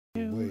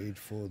wait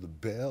for the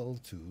bell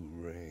to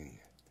ring.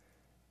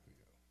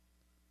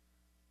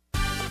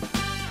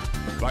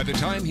 By the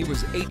time he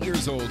was 8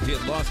 years old, he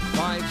had lost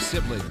 5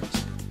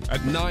 siblings.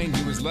 At 9,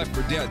 he was left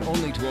for dead,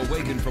 only to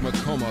awaken from a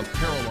coma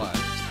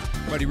paralyzed.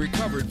 But he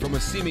recovered from a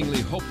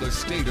seemingly hopeless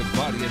state of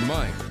body and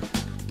mind.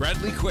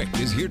 Bradley Quick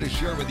is here to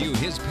share with you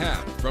his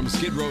path from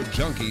Skid Row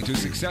junkie to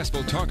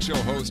successful talk show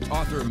host,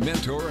 author,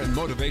 mentor, and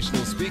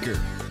motivational speaker.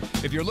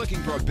 If you're looking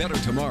for a better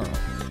tomorrow,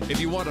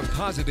 if you want a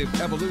positive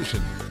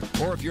evolution,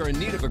 or if you're in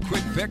need of a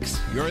quick fix,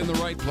 you're in the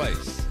right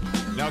place.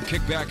 Now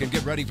kick back and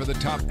get ready for the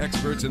top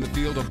experts in the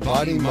field of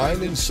body,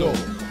 mind, and soul.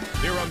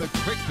 Here on the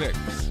Quick Fix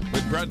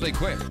with Bradley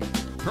Quick.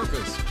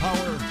 Purpose,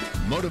 power,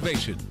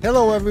 motivation.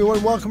 Hello,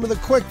 everyone. Welcome to the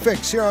Quick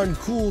Fix here on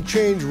Cool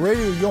Change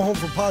Radio, your home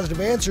for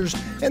positive answers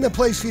and the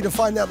place for you to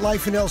find that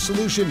life and health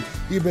solution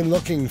you've been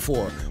looking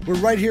for. We're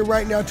right here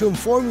right now to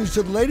inform you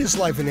to the latest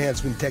life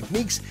enhancement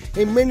techniques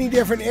in many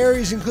different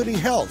areas, including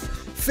health,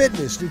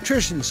 fitness,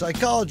 nutrition,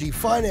 psychology,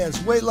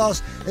 finance, weight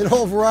loss, and a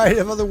whole variety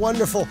of other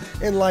wonderful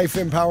and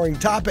life-empowering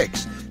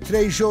topics.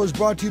 Today's show is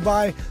brought to you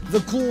by the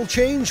Cool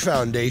Change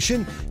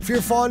Foundation. If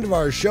you're fond of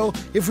our show,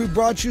 if we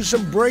brought you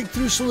some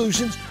breakthrough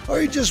solutions,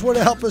 or you just want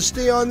to help us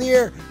stay on the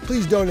air,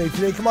 please donate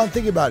today. Come on,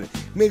 think about it.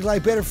 We make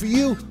life better for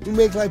you. We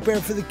make life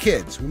better for the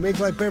kids. We make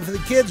life better for the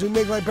kids. We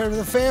make life better for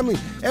the family.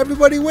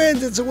 Everybody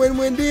wins. It's a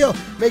win-win deal.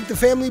 Make the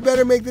family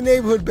better. Make the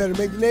neighborhood better.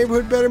 Make the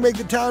neighborhood better. Make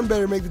the town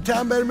better. Make the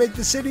town better. Make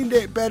the city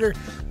better.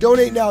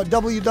 Donate now at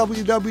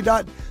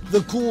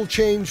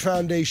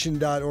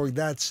www.thecoolchangefoundation.org.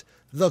 That's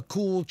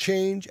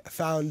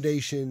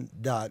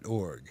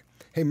thecoolchangefoundation.org.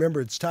 Hey,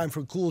 remember, it's time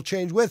for Cool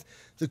Change with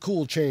the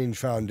Cool Change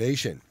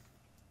Foundation.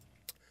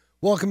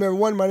 Welcome,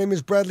 everyone. My name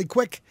is Bradley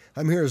Quick.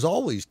 I'm here, as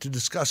always, to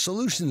discuss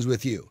solutions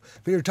with you.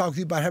 I'm here to talk to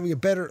you about having a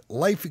better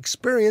life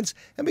experience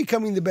and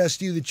becoming the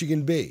best you that you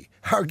can be.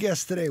 Our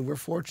guest today, we're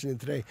fortunate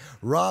today,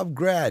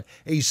 Grad,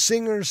 a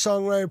singer,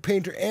 songwriter,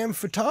 painter, and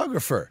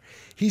photographer.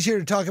 He's here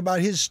to talk about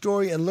his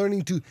story and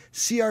learning to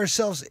see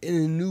ourselves in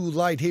a new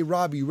light. Hey,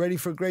 Rob, you ready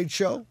for a great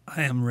show?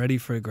 I am ready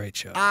for a great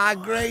show.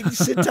 Great.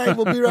 Sit tight.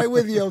 We'll be right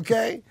with you,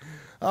 okay?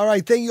 All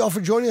right, thank you all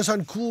for joining us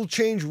on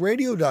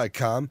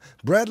CoolChangeRadio.com,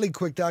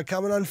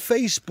 BradleyQuick.com, and on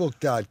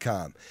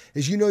Facebook.com.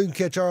 As you know, you can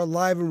catch our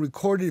live and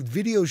recorded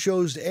video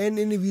shows and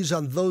interviews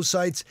on those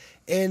sites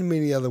and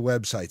many other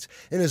websites.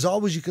 And as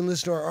always, you can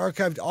listen to our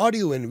archived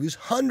audio interviews,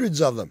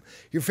 hundreds of them.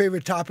 Your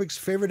favorite topics,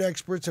 favorite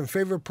experts, and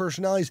favorite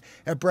personalities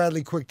at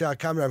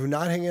BradleyQuick.com. And if you're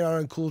not hanging out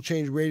on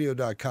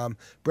CoolChangeRadio.com,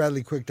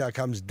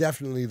 BradleyQuick.com is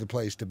definitely the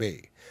place to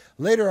be.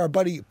 Later, our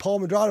buddy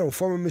Paul Medrano,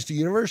 former Mr.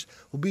 Universe,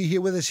 will be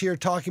here with us here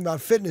talking about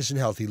fitness and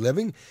healthy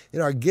living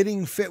in our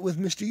Getting Fit with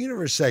Mr.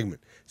 Universe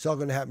segment. It's all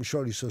going to happen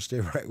shortly, so stay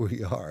right where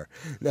you are.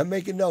 Now,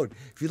 make a note.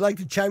 If you'd like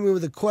to chime in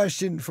with a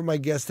question for my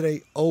guest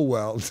today,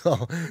 no,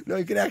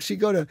 you can actually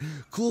go to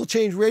Cool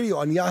Change Radio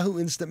on Yahoo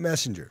Instant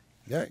Messenger.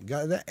 Yeah,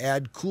 got that?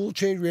 Add Cool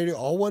Change Radio,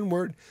 all one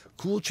word,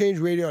 Cool Change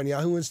Radio on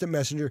Yahoo Instant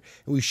Messenger,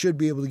 and we should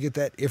be able to get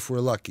that if we're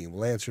lucky.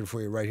 We'll answer it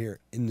for you right here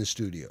in the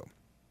studio.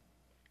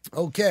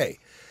 Okay.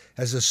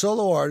 As a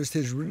solo artist,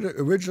 his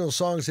original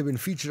songs have been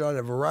featured on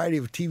a variety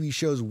of TV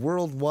shows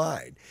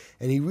worldwide,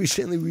 and he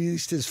recently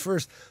released his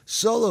first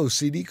solo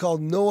CD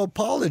called No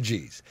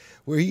Apologies,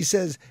 where he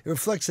says it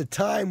reflects a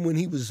time when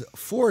he was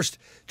forced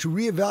to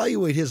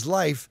reevaluate his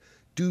life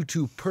due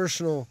to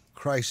personal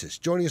crisis.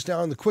 Joining us now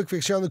on the Quick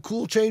Fix here on the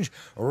Cool Change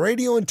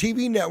Radio and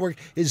TV Network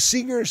is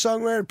singer,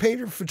 songwriter,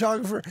 painter,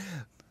 photographer,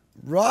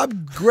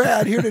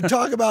 Grad, here to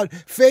talk about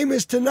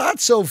famous to not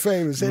so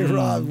famous. Hey,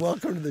 Rob,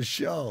 welcome to the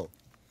show.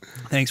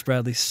 Thanks,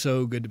 Bradley.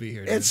 So good to be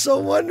here. Dude. It's so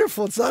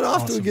wonderful. It's not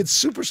often we get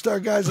superstar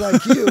guys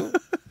like you.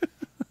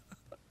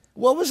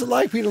 What was it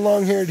like being a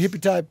long-haired,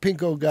 hippie-type,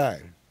 pinko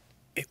guy?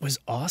 It was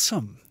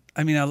awesome.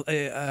 I mean, what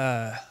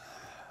can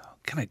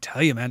I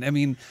tell you, man? I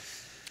mean,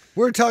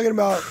 we're talking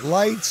about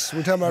lights.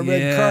 We're talking about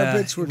red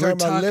carpets. We're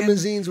talking about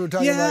limousines. We're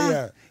talking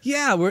about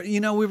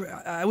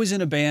I was in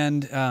a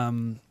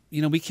band.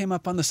 We came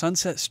up on the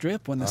Sunset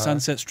Strip when the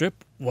Sunset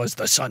Strip was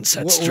the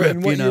Sunset Strip.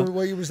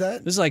 What year was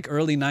that? This is like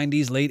early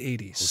 90s, late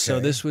 80s. Okay.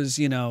 So this was,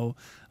 Motley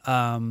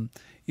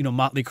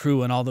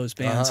Crue and all those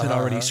bands had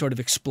already sort of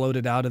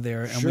exploded out of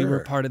there. And we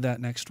were part of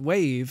that next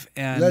wave.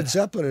 And Led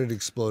Zeppelin had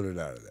exploded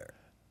out of there.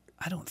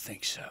 I don't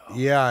think so.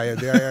 Yeah, I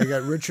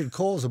got Richard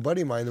Cole's a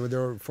buddy of mine. They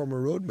were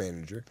former road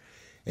manager.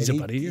 And He's a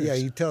buddy of yours? Yeah,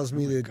 he tells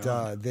me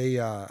that they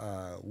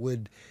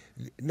would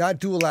not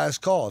do a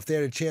last call if they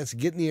had a chance to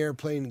get in the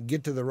airplane,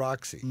 get to the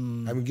Roxy.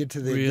 Get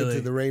to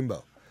the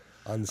Rainbow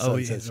on the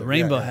Sunset. The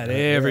Rainbow had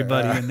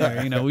everybody in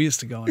there. We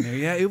used to go in there.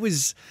 Yeah, it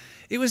was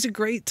a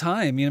great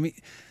time.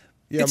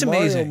 It's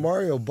amazing.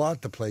 Mario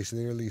bought the place in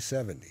the early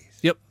 70s.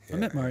 Yep, I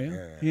met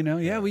Mario.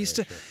 We used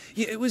to.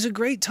 Yeah, it was a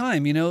great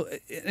time.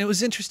 It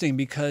was interesting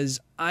because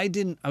I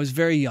was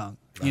very young.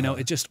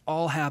 It just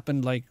all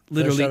happened like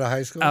literally Fresh out of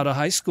high school. Out of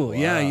high school, wow.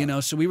 Yeah.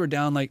 So we were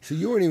down like. So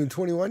you weren't even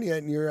 21 yet,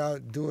 and you're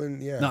out doing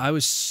No, I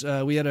was.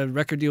 We had a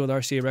record deal with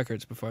RCA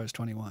Records before I was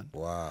 21.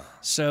 Wow.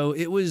 So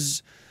it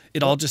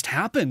all just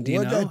happened.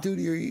 What did that do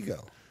to your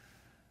ego?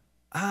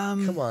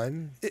 Come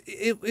on.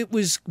 It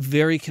was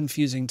very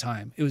confusing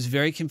time. It was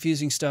very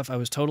confusing stuff. I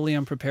was totally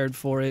unprepared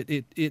for it.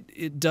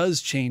 It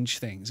does change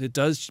things. It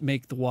does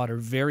make the water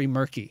very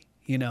murky,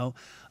 you know.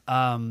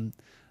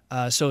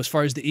 So as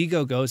far as the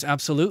ego goes,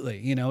 absolutely,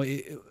 you know.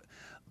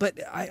 But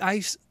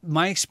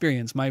my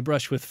experience, my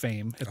brush with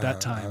fame at that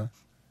time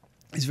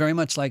is very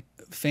much like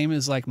fame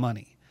is like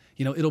money.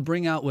 You know, it'll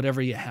bring out whatever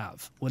you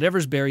have,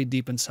 whatever's buried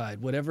deep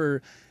inside,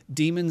 whatever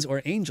demons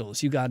or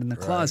angels you got in the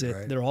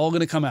closet, they're all going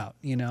to come out,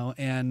 you know.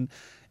 And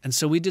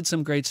so we did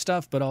some great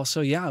stuff, but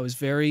also, yeah, it was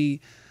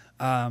very,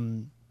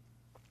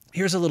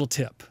 here's a little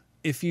tip.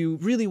 If you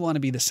really want to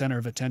be the center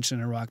of attention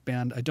in a rock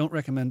band, I don't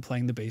recommend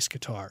playing the bass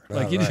guitar.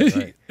 Like,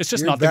 it's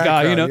just not the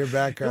guy, you know. Your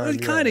background,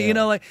 kind of, you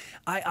know, like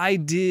I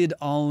did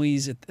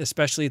always,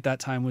 especially at that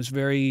time, was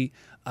very.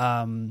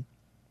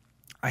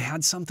 I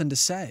had something to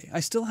say. I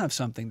still have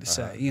something to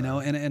say, you know,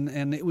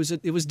 and it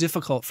was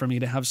difficult for me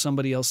to have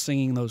somebody else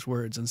singing those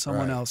words and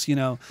someone else, you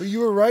know. But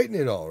you were writing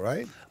it all,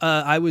 right?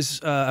 I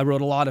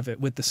wrote a lot of it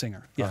with the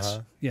singer. Yes,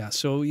 yeah.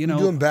 So you know,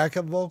 doing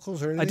backup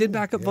vocals or anything? I did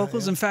backup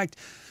vocals. In fact,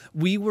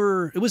 it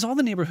was all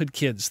the neighborhood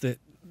kids that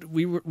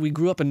we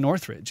grew up in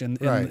Northridge in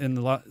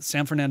the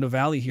San Fernando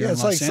Valley here in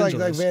Los Angeles.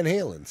 It's like Van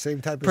Halen, same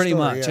type of Pretty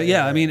story. much,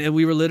 yeah. I mean,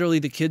 we were literally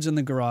the kids in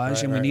the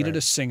garage, and we needed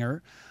a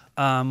singer.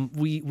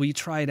 We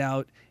tried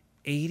out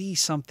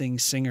 80-something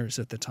singers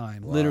at the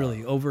time,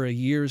 literally over a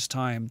year's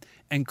time,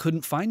 and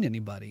couldn't find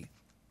anybody.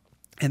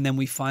 And then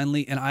we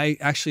finally, and I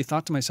actually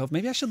thought to myself,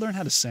 maybe I should learn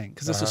how to sing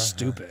because this is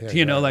stupid,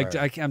 you know,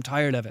 I'm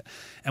tired of it.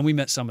 And we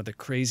met some of the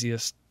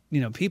craziest,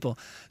 you know, people.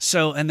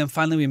 So, and then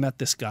finally we met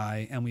this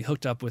guy and we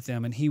hooked up with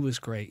him and he was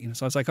great. You know,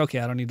 so I was like,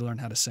 okay, I don't need to learn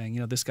how to sing. You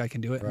know, this guy can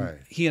do it. And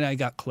he and I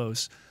got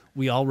close.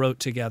 We all wrote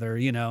together,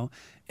 you know,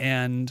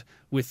 and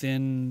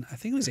within, I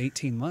think it was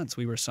 18 months,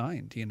 we were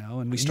signed, you know,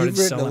 and we started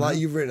selling out.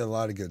 You've written a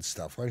lot of good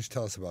stuff. Why don't you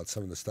tell us about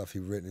some of the stuff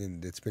you've written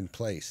and that's been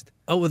placed?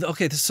 Oh, well,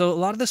 okay. So a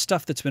lot of the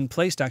stuff that's been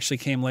placed actually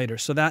came later.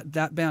 So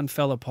that band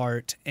fell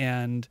apart.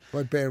 And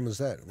what band was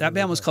that? That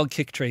band was called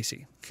Kik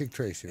Tracee. Kik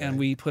Tracee, right. And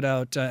we put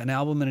out an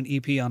album and an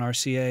EP on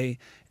RCA.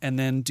 And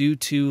then due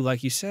to,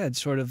 like you said,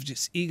 sort of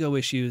just ego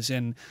issues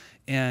and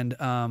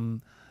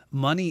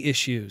money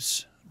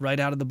issues, right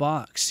out of the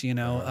box, you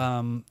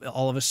know,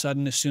 all of a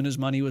sudden, as soon as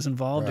money was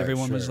involved,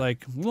 everyone was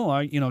like, well,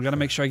 I got to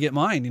make sure I get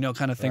mine, you know,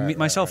 kind of thing,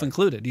 myself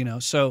included, you know.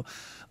 So,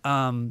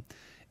 and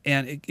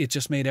it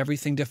just made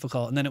everything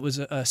difficult. And then it was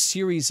a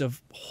series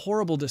of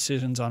horrible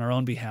decisions on our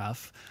own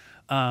behalf.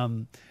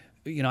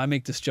 You know, I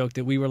make this joke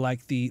that we were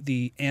like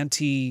the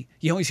anti,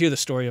 you always hear the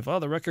story of, oh,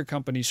 the record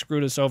company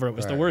screwed us over. It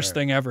was the worst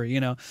thing ever, you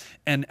know.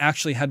 And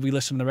actually, had we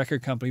listened to the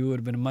record company, we would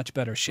have been in much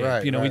better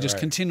shape. You know, we just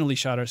continually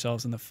shot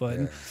ourselves in the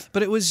foot.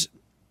 But it was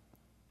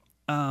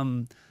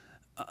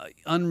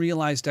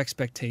unrealized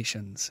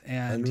expectations,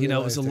 and you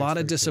know, it was a lot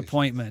of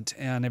disappointment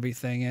and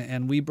everything.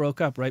 And we broke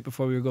up right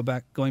before we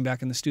were going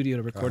back in the studio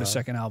to record a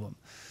second album.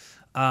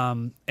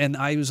 And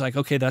I was like,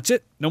 okay, that's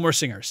it. No more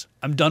singers.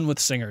 I'm done with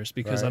singers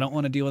because I don't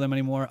want to deal with them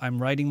anymore.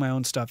 I'm writing my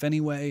own stuff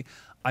anyway.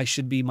 I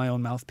should be my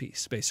own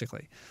mouthpiece,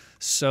 basically.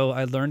 So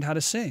I learned how to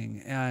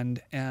sing,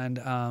 and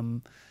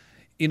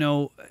you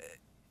know,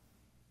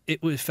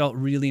 it felt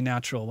really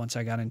natural once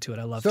I got into it.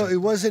 I loved it. So it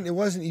wasn't.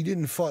 You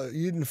didn't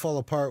fall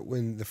apart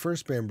when the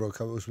first band broke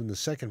up. It was when the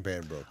second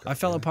band broke up. I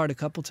fell apart a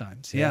couple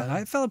times. Yeah,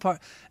 I fell apart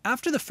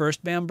after the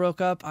first band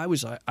broke up.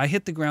 I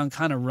hit the ground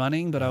kind of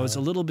running, but I was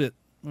a little bit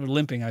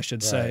limping, I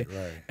should say.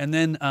 And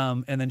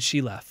then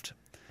she left.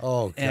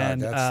 Oh God,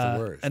 that's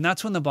the worst. And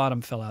that's when the bottom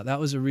fell out. That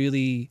was a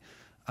really.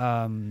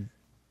 That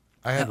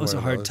was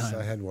a hard time.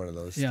 I had one of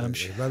those. Yeah, I'm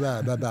sure.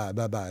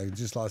 Bye. I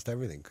just lost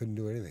everything. Couldn't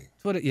do anything.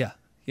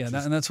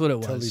 And that's what it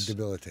was. Totally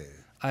debilitated.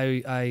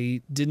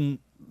 I didn't,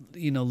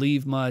 you know,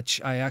 leave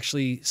much. I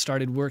actually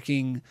started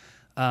working.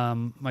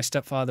 My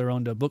stepfather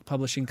owned a book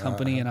publishing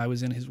company, and I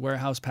was in his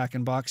warehouse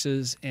packing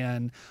boxes.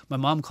 And my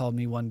mom called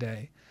me one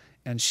day,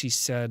 and she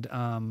said,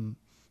 and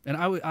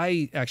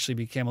I actually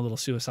became a little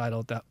suicidal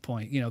at that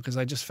point, you know, because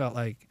I just felt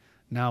like,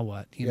 now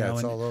what? You know,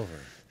 it's all over.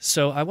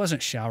 So I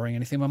wasn't showering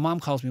anything. My mom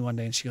calls me one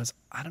day, and she goes,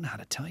 I don't know how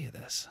to tell you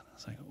this. I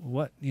was like,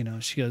 what? You know,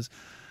 she goes,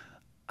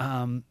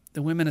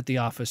 the women at the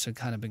office had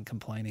kind of been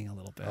complaining a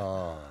little bit.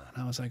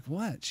 And I was like,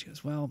 what? She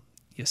goes, well,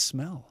 you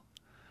smell.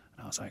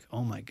 And I was like,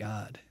 oh my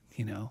God,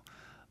 you know.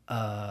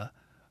 All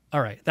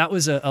right. That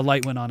was a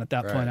light went on at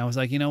that point. I was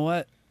like, you know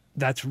what?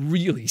 That's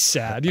really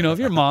sad. You know, if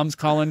your mom's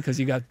calling because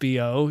you got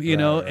BO, you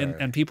know,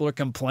 and people are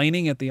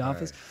complaining at the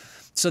office.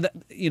 So that,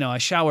 you know, I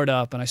showered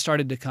up and I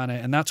started to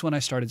and that's when I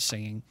started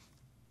singing.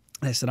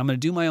 I said, I'm going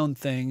to do my own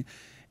thing.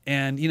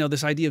 And, you know,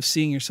 this idea of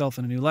seeing yourself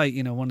in a new light,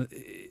 you know,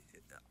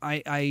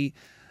 I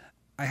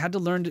had to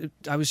learn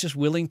I was just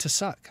willing to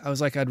suck. I was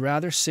like, I'd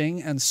rather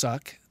sing and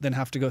suck than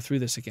have to go through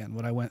this again,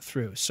 what I went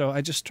through. So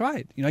I just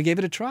tried, you know, I gave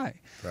it a try.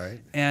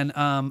 And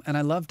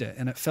I loved it,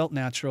 and it felt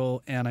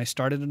natural. And I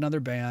started another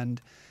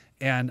band,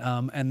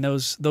 and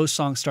those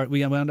songs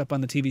we wound up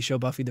on the TV show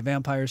Buffy the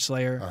Vampire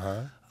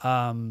Slayer.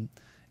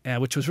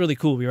 which was really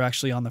cool. We were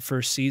actually on the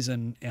first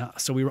season,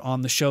 so we were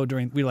on the show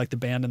we were like the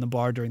band in the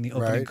bar during the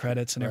opening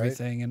credits and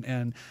everything,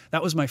 and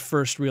that was my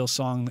first real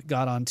song that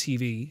got on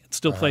TV. It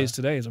still plays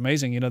today. It's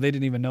amazing. They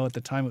didn't even know at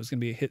the time it was going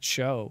to be a hit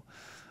show,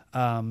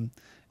 and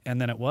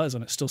then it was,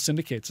 and it still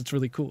syndicates. It's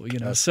really cool.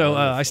 So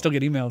I still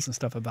get emails and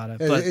stuff about it.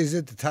 But is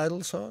it the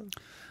title song?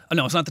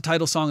 No, it's not the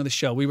title song of the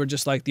show. We were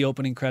just like the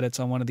opening credits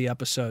on one of the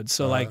episodes.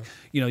 So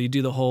you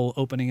do the whole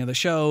opening of the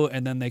show,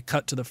 and then they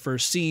cut to the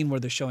first scene where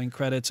they're showing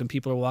credits and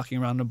people are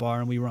walking around the bar,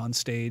 and we were on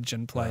stage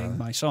and playing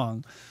my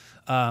song.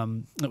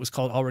 It was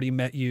called Already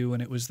Met You,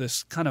 and it was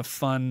this kind of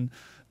fun,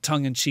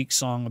 tongue-in-cheek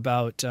song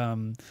about,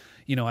 I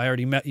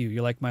already met you.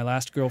 You're like my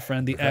last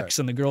girlfriend, the ex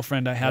and the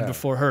girlfriend I had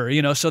before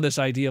her. So this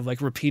idea of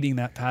like repeating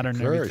that pattern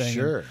and everything.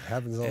 Sure.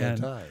 Happens all the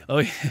time. Oh,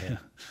 yeah.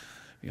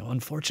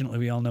 Unfortunately,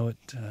 we all know it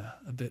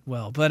a bit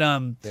well, but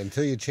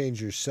until you change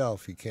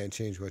yourself, you can't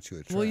change what you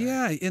attract. Well,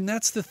 yeah, and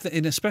that's the thing,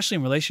 and especially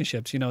in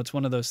relationships, it's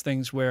one of those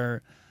things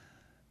where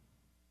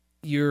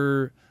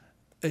I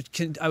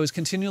was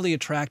continually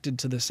attracted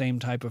to the same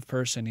type of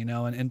person,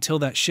 and until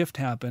that shift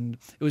happened,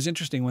 it was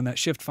interesting when that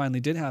shift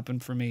finally did happen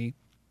for me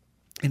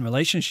in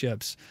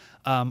relationships.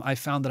 I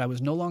found that I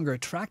was no longer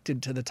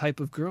attracted to the type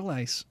of girl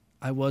I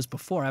was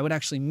before. I would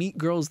actually meet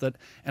girls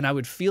and I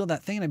would feel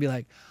that thing, and I'd be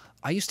like,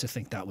 I used to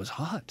think that was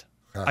hot.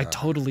 I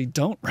totally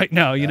don't right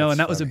now, and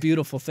that was a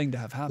beautiful thing to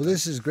have happen. Well,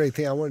 this is a great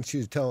thing. I want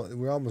you to tell,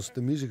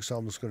 the music's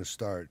almost going to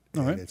start.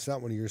 All right. It's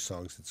not one of your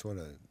songs, it's one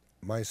of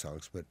my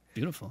songs, but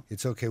beautiful.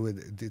 It's okay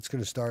it's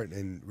going to start,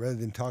 and rather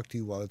than talk to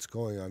you while it's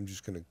going, I'm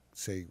just going to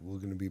say we're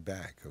going to be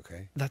back,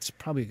 okay? That's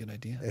probably a good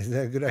idea. Isn't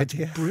that a good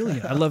idea?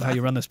 Brilliant. I love how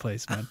you run this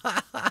place, man.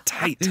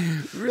 Tight.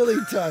 Really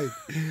tight.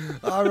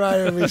 All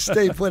right, everybody,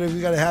 stay put. If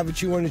you got a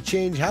habit you want to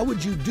change, how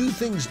would you do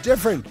things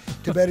different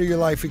to better your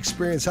life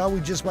experience? How we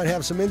just might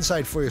have some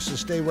insight for you, so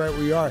stay right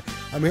where you are.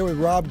 I'm here with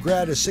Rob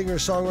Grad, a singer,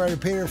 songwriter,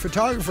 painter, and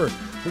photographer.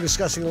 We're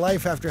discussing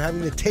life after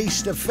having the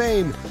taste of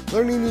fame,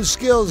 learning new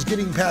skills,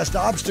 getting past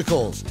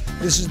obstacles.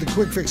 This is the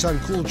Quick Fix on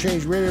Cool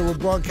Change Radio. We're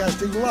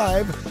broadcasting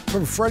live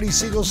from Freddie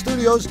Siegel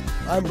Studios.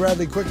 I'm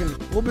Bradley Quick, and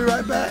we'll be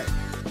right back.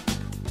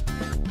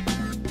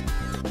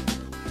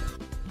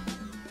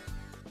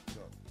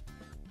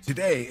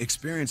 Today,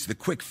 experience the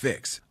Quick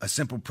Fix, a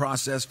simple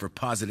process for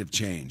positive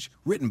change.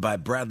 Written by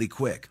Bradley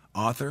Quick,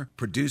 author,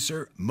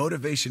 producer,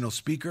 motivational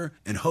speaker,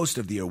 and host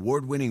of the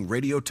award-winning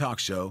radio talk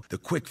show, The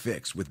Quick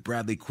Fix with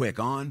Bradley Quick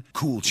on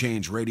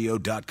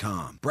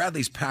CoolChangeRadio.com.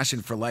 Bradley's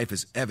passion for life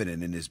is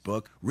evident in his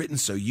book, written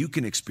so you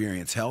can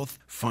experience health,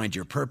 find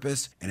your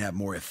purpose, and have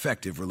more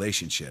effective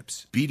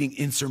relationships. Beating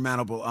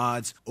insurmountable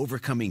odds,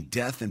 overcoming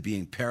death, and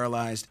being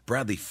paralyzed,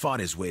 Bradley fought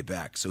his way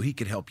back so he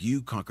could help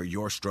you conquer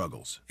your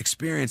struggles.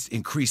 Experience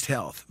increased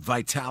health,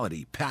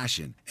 vitality,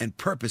 passion, and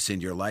purpose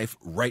in your life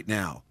right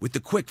now with The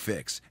Quick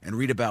Fix, and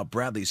read about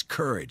Bradley's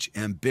courage,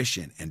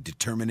 ambition, and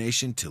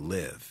determination to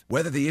live.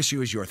 Whether the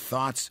issue is your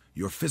thoughts,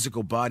 your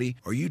physical body,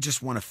 or you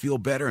just want to feel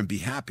better and be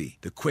happy,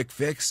 The Quick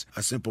Fix,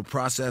 a simple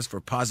process for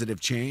positive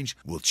change,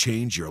 will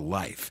change your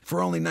life.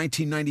 For only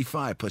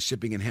 $19.95 plus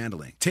shipping and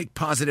handling. Take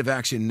positive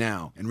action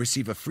now and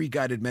receive a free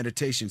guided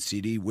meditation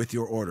CD with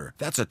your order.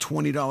 That's a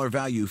 $20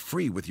 value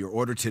free with your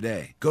order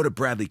today. Go to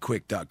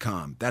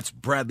BradleyQuick.com. That's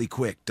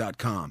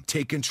BradleyQuick.com.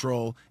 Take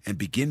control and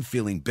begin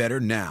feeling better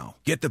now.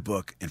 Get the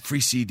book and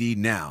free CD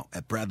now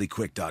at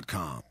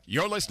BradleyQuick.com.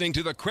 You're listening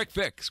to The Quick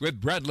Fix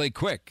with Bradley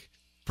Quick.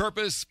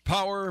 Purpose,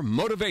 power,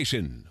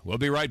 motivation. We'll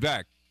be right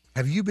back.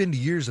 Have you been to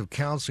years of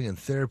counseling and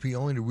therapy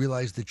only to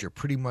realize that you're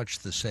pretty much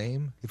the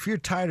same? If you're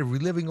tired of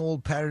reliving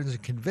old patterns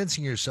and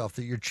convincing yourself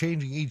that you're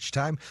changing each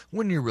time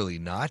when you're really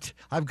not,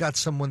 I've got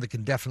someone that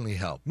can definitely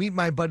help. Meet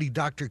my buddy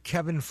Dr.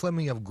 Kevin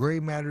Fleming of Gray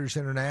Matters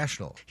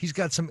International. He's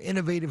got some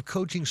innovative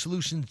coaching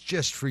solutions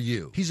just for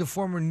you. He's a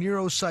former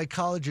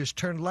neuropsychologist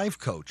turned life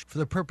coach for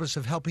the purpose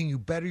of helping you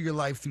better your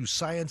life through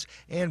science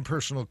and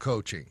personal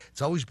coaching.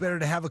 It's always better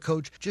to have a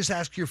coach. Just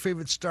ask your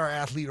favorite star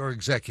athlete or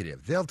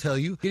executive. They'll tell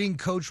you getting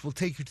coached will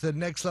take you to the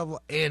next level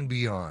and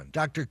beyond.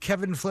 Dr.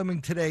 Kevin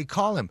Fleming today.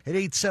 Call him at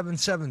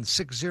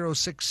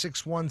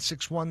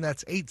 877-606-6161.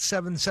 That's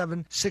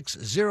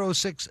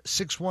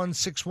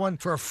 877-606-6161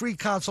 for a free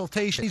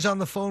consultation. He's on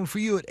the phone for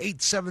you at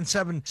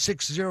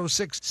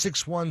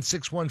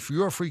 877-606-6161 for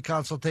your free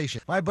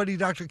consultation. My buddy,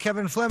 Dr.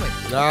 Kevin Fleming.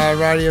 All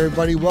righty,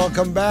 everybody.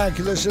 Welcome back.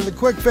 You listen to The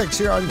Quick Fix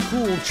here on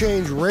Cool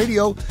Change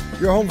Radio,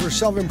 your home for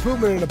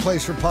self-improvement and a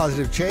place for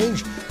positive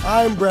change.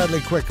 I'm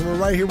Bradley Quick, and we're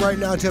right here right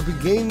now to help you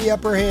gain the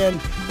upper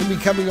hand in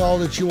becoming all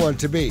that you want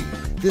to be.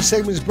 This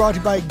segment is brought to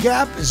you by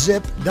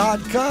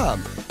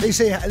GapZip.com. They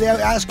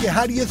ask you,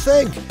 how do you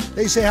think?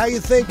 They say how you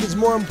think is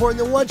more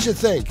important than what you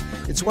think.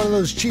 It's one of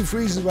those chief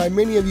reasons why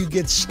many of you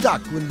get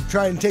stuck when you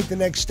try and take the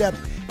next step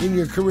in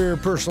your career or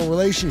personal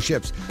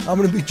relationships. I'm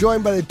going to be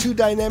joined by the two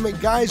dynamic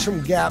guys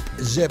from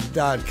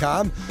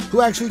GapZip.com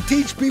who actually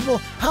teach people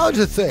how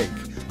to think.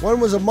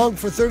 One was a monk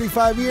for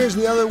 35 years,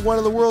 and the other one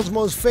of the world's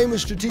most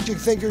famous strategic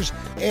thinkers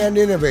and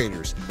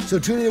innovators. So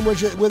tune in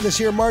with us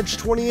here March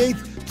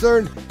 28th to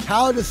learn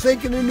how to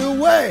think in a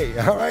new way.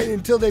 All right,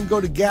 until then,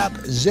 go to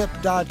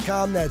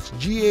GapZip.com. That's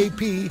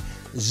GAPZIP.com.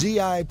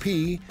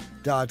 zip.com.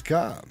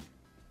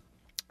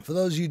 For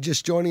those of you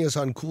just joining us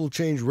on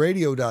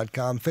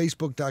coolchangeradio.com,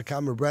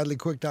 facebook.com, or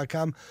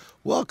bradleyquick.com,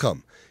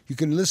 welcome. You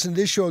can listen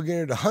to this show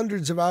again to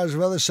hundreds of hours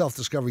of other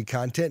self-discovery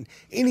content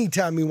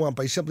anytime you want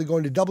by simply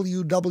going to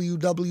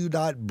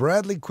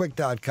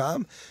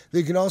www.bradleyquick.com.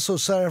 There you can also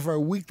sign up for our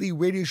weekly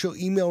radio show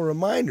email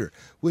reminder,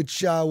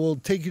 which will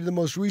take you to the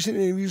most recent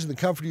interviews in the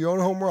comfort of your own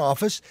home or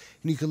office,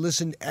 and you can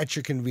listen at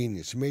your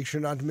convenience. Make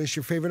sure not to miss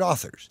your favorite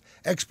authors,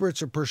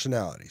 experts, or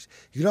personalities.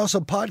 You can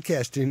also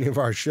podcast any of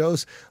our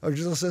shows or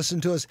just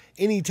listen to us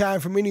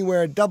anytime from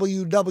anywhere at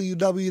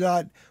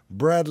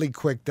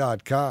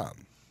www.bradleyquick.com.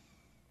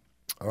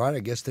 All right, I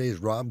guess today is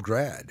Rob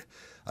Grad,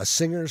 a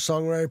singer,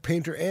 songwriter,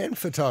 painter, and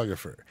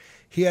photographer.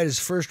 He had his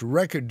first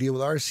record deal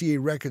with RCA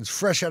Records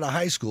fresh out of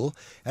high school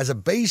as a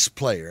bass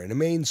player and a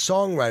main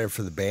songwriter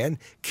for the band,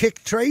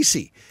 Kik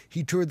Tracee.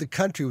 He toured the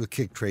country with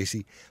Kik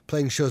Tracee,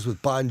 playing shows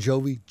with Bon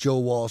Jovi, Joe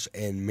Walsh,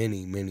 and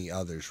many, many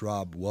others.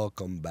 Rob,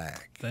 welcome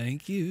back.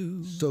 Thank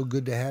you. So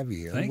good to have you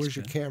here. Thanks, Where's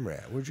your man. camera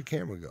at? Where'd your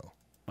camera go?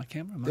 My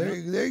camera? There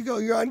you go.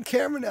 You're on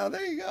camera now.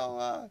 There you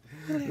go.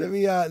 Let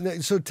me.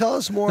 So tell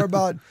us more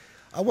about.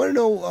 I want to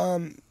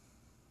know.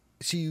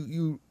 See,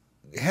 you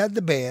had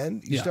the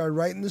band. You started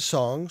writing the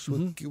songs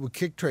with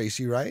Kik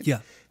Tracee, right? Yeah.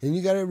 And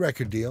you got a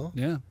record deal.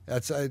 Yeah.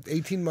 That's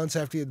 18 months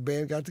after the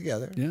band got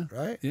together. Yeah.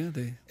 Right. Yeah.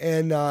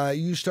 And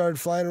you started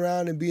flying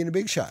around and being a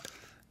big shot.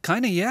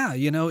 Kind of, yeah.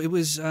 You know, it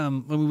was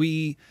when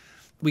we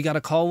got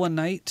a call one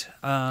night.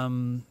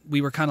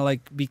 We were kind of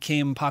like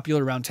became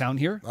popular around town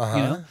here, you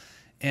know,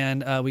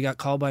 and we got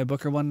called by a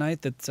booker one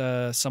night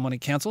that someone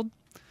had canceled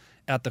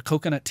at the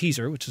Coconut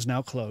Teaser, which is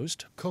now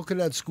closed.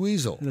 Coconut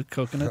Squeezel. The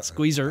Coconut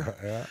Squeezer.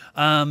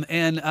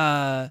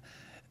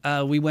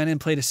 We went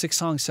and played a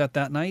 6-song set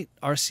that night.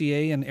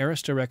 RCA and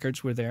RCA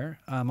Records were there.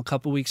 A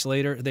couple weeks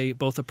later, they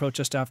both approached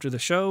us after the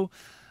show.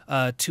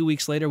 2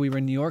 weeks later, we were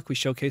in New York. We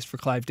showcased for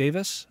Clive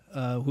Davis,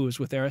 who was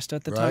with Arista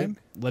at the time,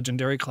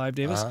 legendary Clive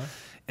Davis.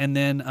 And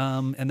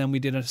then we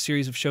did a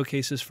series of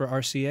showcases for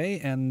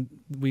RCA, and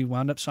we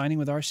wound up signing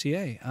with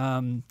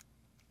RCA.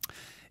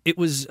 It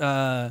was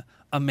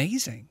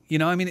amazing. You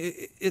know, I mean,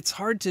 it's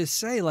hard to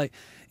say. Like,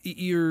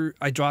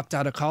 I dropped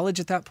out of college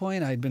at that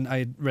point. I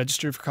had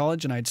registered for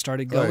college and I'd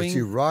started going. Right,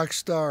 so rock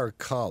star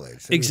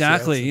college.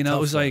 Exactly. You know,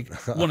 it was like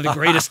one of the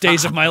greatest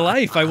days of my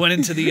life. I went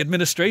into the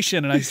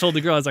administration and I told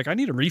the girl, I was like, I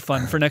need a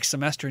refund for next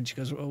semester. And she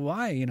goes, well,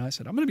 why? You know, I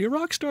said, I'm going to be a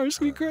rock star. It's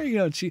going to be great. You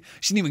know, she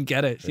didn't even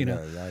get it, you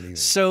know. Not even.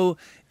 So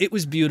it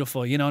was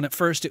beautiful, you know, and at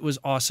first it was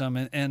awesome.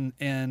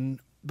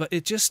 But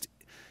it just,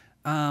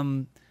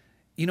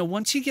 you know,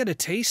 once you get a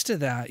taste of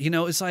that, you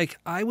know, it's like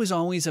I was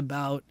always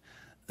about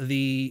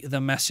the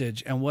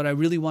message and what I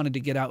really wanted to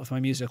get out with my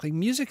music. Like,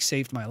 music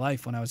saved my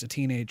life when I was a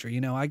teenager.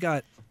 You know, I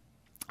got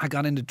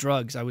into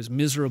drugs. I was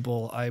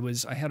miserable. I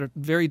had a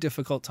very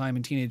difficult time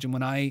in teenage.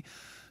 And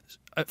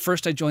at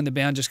first I joined the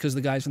band just because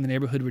the guys in the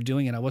neighborhood were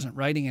doing it. I wasn't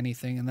writing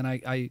anything. And then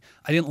I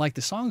didn't like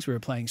the songs we were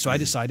playing. So I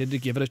decided to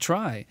give it a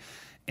try.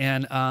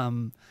 And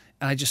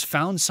I just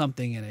found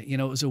something in it. You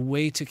know, it was a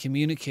way to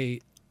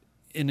communicate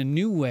in a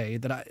new way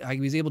that I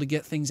was able to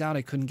get things out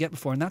I couldn't get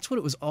before. And that's what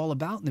it was all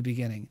about in the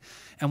beginning.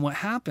 And what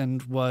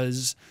happened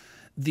was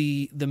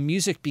the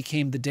music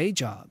became the day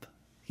job.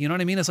 You know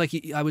what I mean? It's like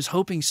I was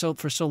hoping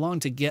for so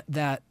long to get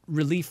that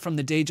relief from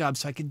the day job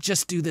so I could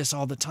just do this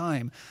all the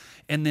time.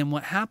 And then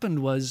what happened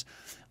was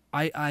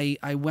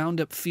I wound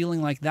up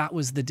feeling like that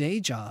was the day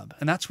job.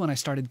 And that's when I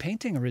started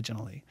painting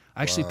originally.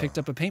 I actually picked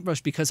up a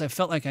paintbrush because I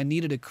felt like I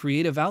needed a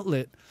creative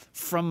outlet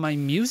from my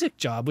music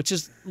job, which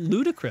is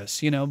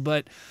ludicrous, you know,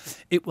 but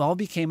it all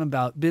became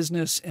about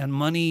business and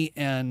money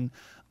and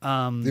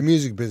the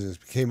music business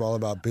became all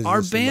about business.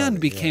 Our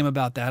band became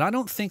about that. I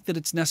don't think that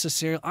it's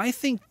necessary. I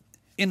think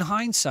in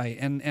hindsight,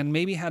 and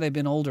maybe had I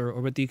been older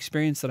or with the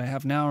experience that I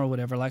have now or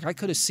whatever, like I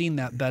could have seen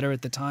that better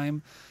at the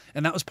time.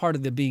 And that was part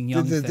of the being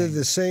young thing. Did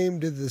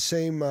the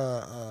same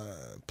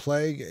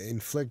plague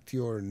inflict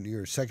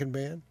your second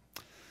band?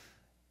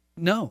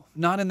 No,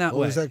 not in that way.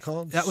 What was that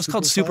called? That was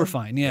called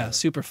Superfine. Yeah,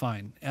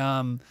 Superfine.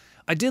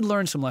 I did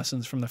learn some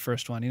lessons from the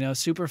first one. You know,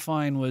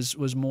 Superfine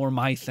was more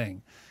my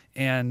thing.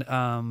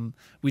 And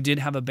we did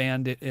have a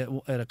band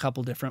at a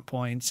couple different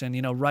points. And,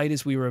 you know, right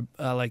as we were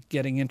like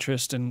getting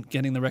interest and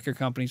getting the record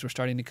companies were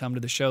starting to come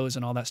to the shows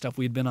and all that stuff,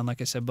 we'd been on, like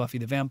I said, Buffy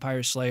the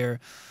Vampire Slayer,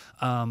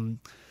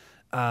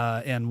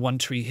 and One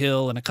Tree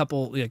Hill, and a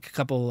couple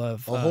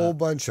of a whole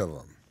bunch of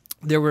them.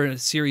 There were a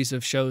series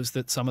of shows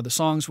that some of the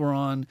songs were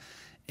on,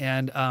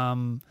 and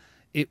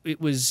it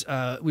was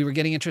we were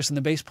getting interest, and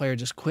the bass player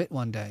just quit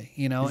one day.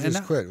 You know, He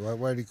quit.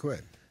 Why did he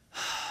quit?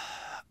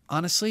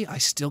 Honestly, I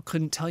still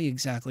couldn't tell you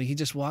exactly. He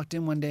just walked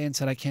in one day and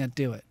said, I can't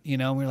do it. You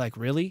know, and we were like,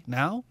 really?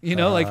 Now? You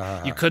know,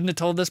 like, you couldn't have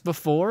told us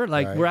before?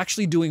 Like, We're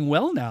actually doing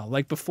well now.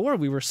 Like, before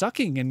we were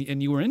sucking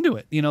and you were into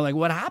it. You know, like,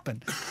 what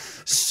happened?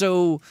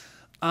 So,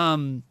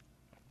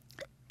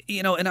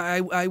 you know, and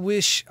I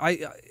wish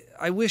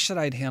that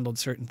I'd handled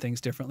certain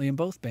things differently in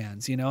both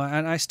bands, you know,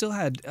 and I still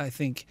had, I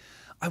think,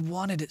 I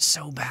wanted it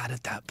so bad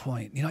at that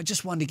point. You know, I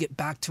just wanted to get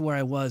back to where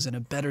I was in a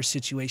better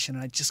situation,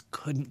 and I just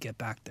couldn't get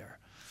back there.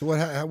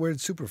 So where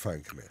did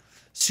Superfine come in?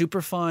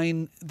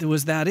 Superfine,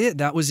 was that it?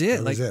 That was it.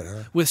 That was it,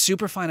 huh? With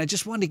Superfine, I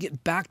just wanted to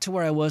get back to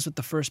where I was with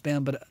the first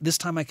band, but this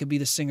time I could be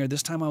the singer.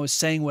 This time I was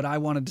saying what I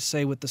wanted to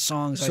say with the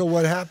songs. So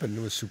what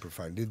happened with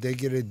Superfine? Did they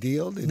get a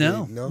deal?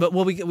 No. But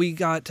we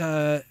got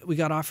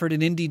offered an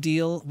indie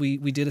deal. We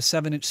did a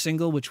 7-inch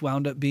single, which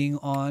wound up being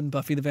on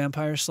Buffy the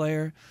Vampire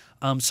Slayer.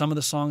 Some of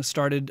the songs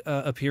started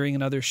appearing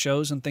in other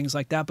shows and things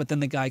like that. But then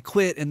the guy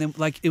quit, and then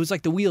it was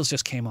like the wheels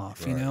just came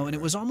off, you know. And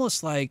it was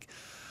almost like,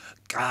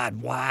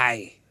 God,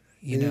 why?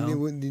 You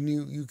know,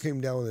 you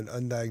came down with an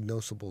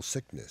undiagnosable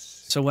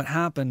sickness. So what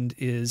happened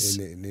is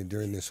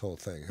during this whole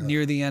thing, huh?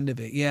 Near the end of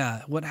it,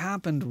 yeah. What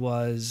happened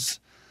was,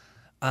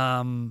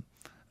 in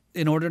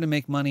order to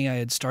make money, I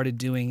had started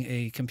doing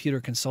a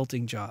computer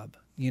consulting job.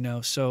 You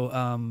know, so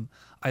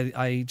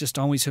I just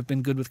always have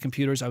been good with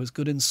computers. I was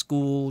good in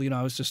school. You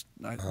know,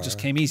 I just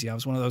came easy. I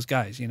was one of those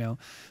guys. You know,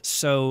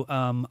 so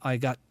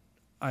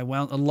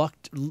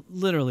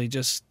literally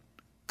just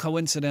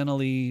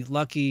coincidentally,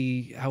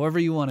 lucky, however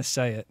you want to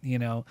say it, you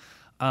know,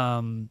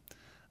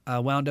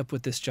 wound up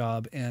with this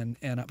job,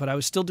 but I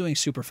was still doing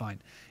Superfine,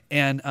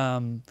 and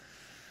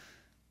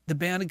the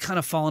band had kind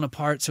of fallen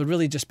apart, so it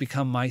really just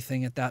become my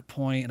thing at that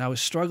point, and I was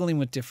struggling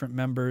with different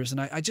members, and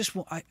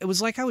it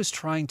was like I was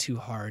trying too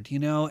hard, you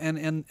know,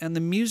 and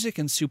the music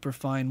in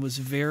Superfine was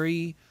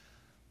very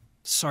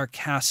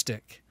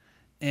sarcastic,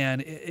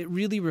 and it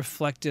really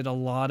reflected a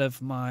lot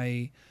of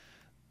my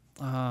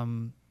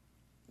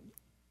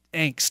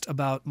angst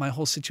about my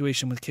whole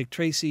situation with Kik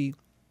Tracee,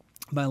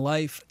 my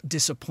life,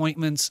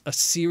 disappointments, a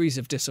series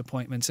of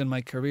disappointments in my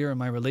career and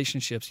my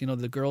relationships. You know,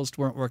 the girls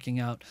weren't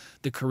working out,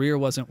 the career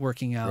wasn't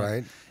working out.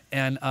 Right.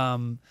 And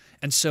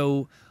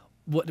so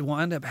what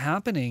wound up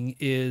happening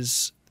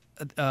is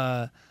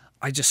I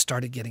just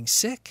started getting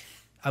sick.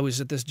 I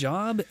was at this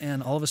job,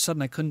 and all of a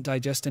sudden I couldn't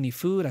digest any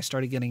food. I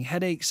started getting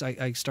headaches.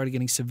 I started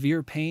getting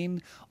severe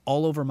pain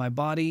all over my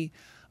body.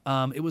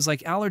 It was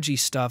like allergy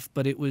stuff,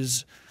 but it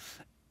was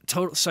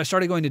total. So I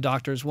started going to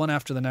doctors one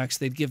after the next.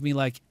 They'd give me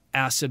like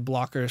acid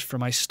blockers for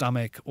my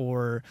stomach,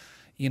 or,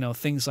 you know,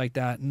 things like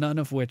that, none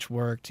of which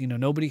worked. You know,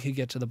 nobody could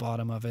get to the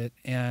bottom of it.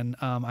 And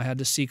I had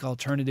to seek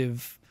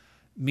alternative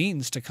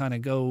means to kind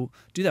of go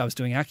do that. I was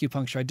doing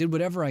acupuncture. I did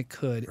whatever I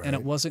could, and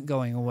it wasn't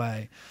going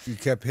away. You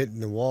kept hitting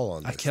the wall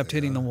on this. I kept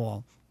hitting the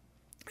wall.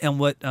 And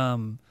what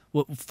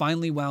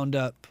finally wound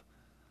up,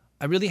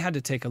 I really had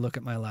to take a look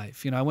at my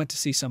life. You know, I went to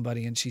see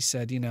somebody, and she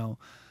said, you know,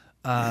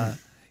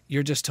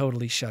 you're just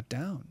totally shut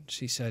down.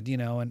 She said, you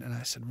know, and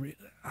I said,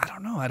 I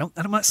don't know.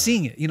 I'm not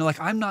seeing it. You know,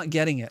 like, I'm not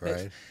getting it.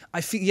 Right.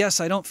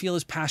 Yes, I don't feel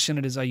as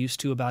passionate as I used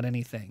to about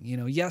anything. You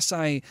know, yes,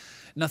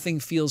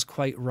 nothing feels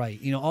quite right.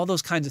 You know, all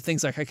those kinds of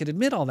things. Like, I could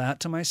admit all that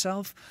to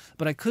myself,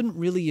 but I couldn't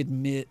really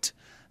admit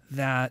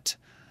that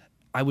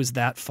I was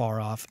that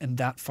far off and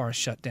that far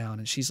shut down.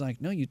 And she's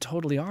like, no, you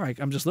totally are.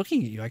 I'm just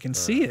looking at you. I can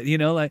see it, you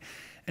know, like.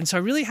 And so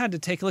I really had to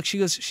take a look.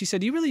 She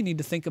said, you really need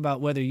to think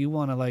about whether you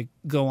want to, like,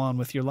 go on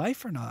with your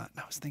life or not. And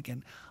I was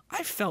thinking,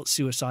 I've felt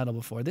suicidal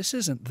before. This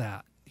isn't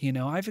that. You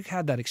know, I've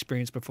had that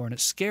experience before, and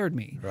it scared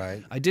me.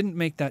 Right. I didn't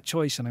make that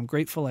choice, and I'm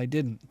grateful I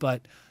didn't.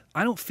 But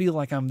I don't feel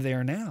like I'm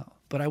there now.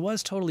 But I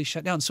was totally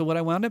shut down. So what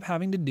I wound up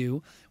having to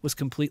do was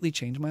completely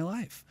change my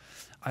life.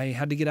 I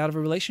had to get out of a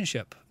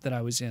relationship that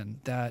I was in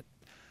that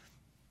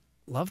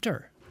loved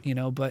her, you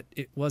know, but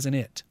it wasn't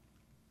it.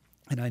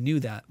 And I knew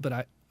that.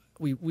 But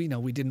we know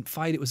we didn't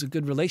fight. It was a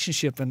good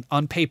relationship, and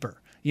on paper,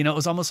 you know, it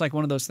was almost like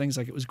one of those things,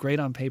 like, it was great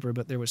on paper,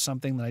 but there was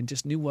something that I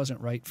just knew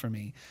wasn't right for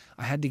me.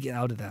 I had to get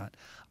out of that.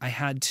 I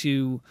had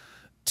to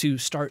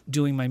start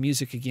doing my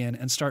music again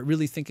and start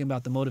really thinking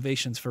about the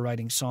motivations for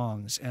writing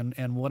songs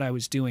and what I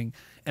was doing.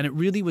 And it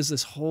really was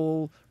this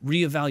whole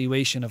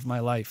reevaluation of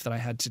my life that I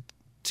had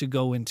to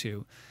go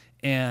into.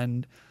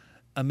 And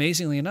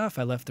amazingly enough,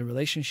 I left the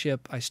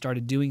relationship. I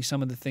started doing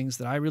some of the things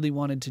that I really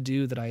wanted to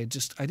do that I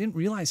didn't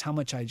realize how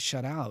much I'd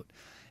shut out,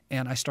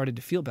 and I started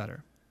to feel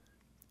better.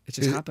 It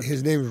just happened.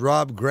 His name is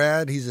Rob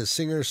Grad. He's a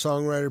singer,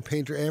 songwriter,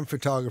 painter, and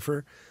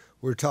photographer.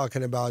 We're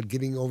talking about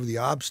getting over the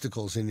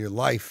obstacles in your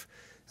life.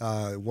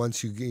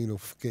 Once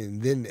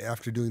then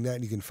after doing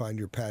that, you can find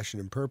your passion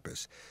and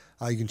purpose.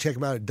 You can check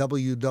him out at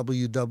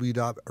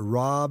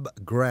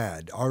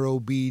www.robgrad,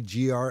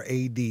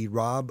 R-O-B-G-R-A-D,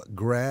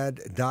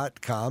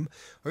 robgrad.com,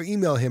 or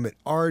email him at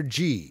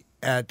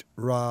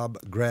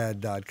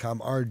rg@robgrad.com,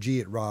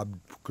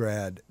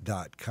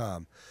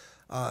 rg@robgrad.com.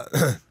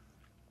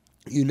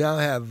 You now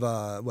have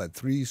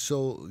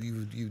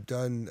you've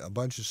done a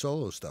bunch of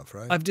solo stuff,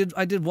 right? I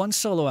did one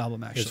solo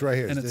album, actually. It's right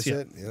here. And Is this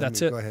it? Yeah,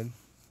 that's it. Go ahead.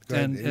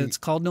 And it's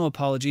called No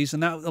Apologies.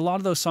 And a lot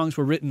of those songs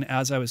were written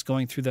as I was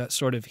going through that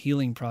sort of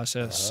healing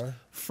process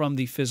from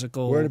the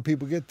physical. Where do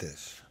people get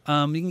this?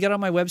 You can get it on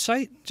my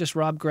website, just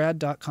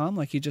robgrad.com,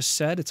 like you just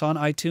said. It's on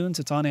iTunes.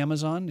 It's on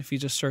Amazon. If you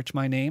just search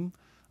my name,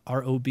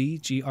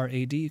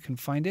 R-O-B-G-R-A-D, you can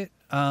find it.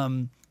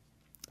 And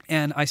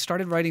I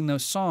started writing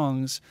those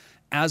songs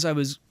as I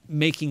was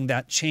making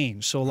that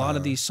change. So a lot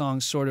of these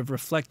songs sort of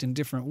reflect in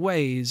different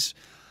ways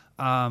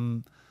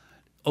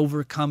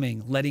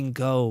overcoming, letting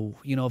go,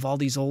 of all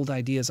these old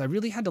ideas. I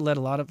really had to let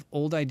a lot of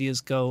old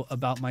ideas go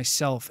about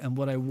myself and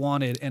what I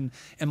wanted and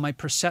my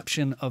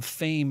perception of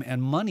fame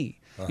and money.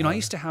 I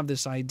used to have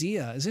this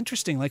idea. It's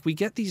interesting. Like we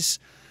get these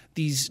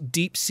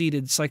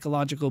deep-seated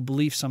psychological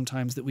beliefs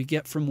sometimes that we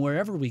get from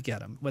wherever we get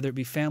them, whether it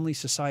be family,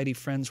 society,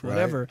 friends,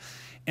 whatever. Right.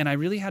 And I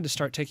really had to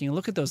start taking a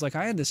look at those. Like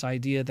I had this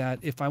idea that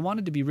if I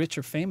wanted to be rich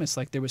or famous,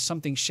 like there was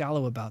something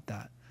shallow about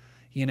that,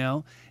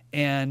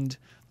 and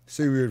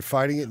so you were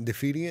fighting it and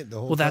defeating it the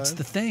whole time? Well, that's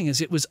the thing,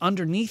 is it was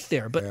underneath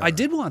there. But I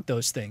did want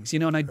those things,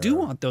 and I do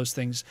want those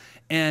things.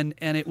 And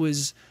it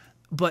was...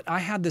 But I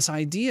had this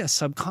idea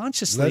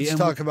subconsciously. Let's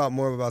talk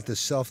more about this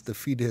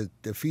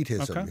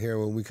self-defeatism here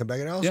when we come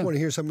back. And I also want to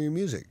hear some of your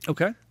music.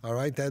 Okay. All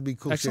right? That'd be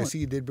cool. Excellent. See,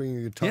 you did bring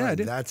your guitar. Yeah, I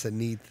did. That's a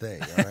neat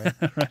thing. All right?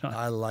 Right on.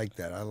 I like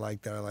that.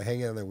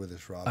 Hang in there with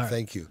us, Rob. Right.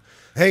 Thank you.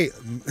 Hey,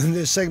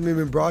 this segment has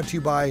been brought to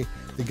you by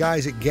the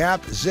guys at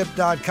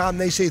GapZip.com.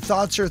 They say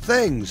thoughts are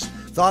things.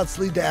 Thoughts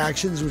lead to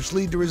actions, which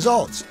lead to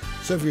results.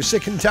 So if you're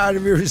sick and tired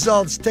of your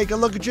results, take a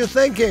look at your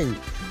thinking.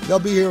 They'll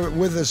be here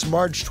with us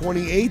March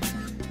 28th.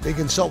 They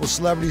consult with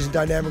celebrities and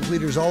dynamic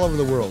leaders all over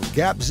the world.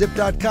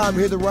 GapZip.com.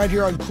 Hear them right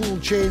here on Cool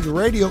Change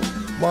Radio,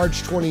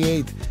 March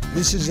 28th.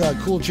 This is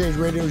Cool Change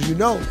Radio, as you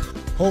know,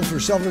 home for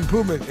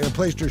self-improvement and a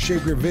place to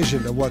shape your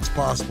vision of what's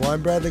possible.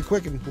 I'm Bradley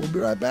Quicken. We'll be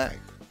right back.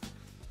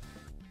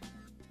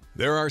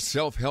 There are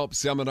self-help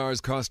seminars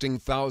costing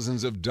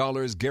thousands of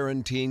dollars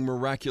guaranteeing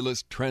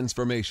miraculous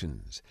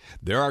transformations.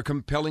 There are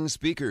compelling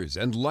speakers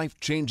and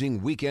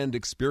life-changing weekend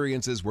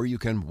experiences where you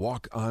can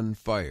walk on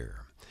fire.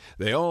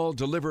 They all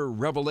deliver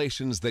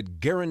revelations that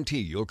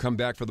guarantee you'll come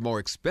back for the more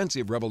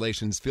expensive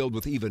revelations filled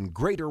with even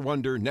greater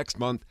wonder next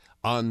month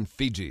on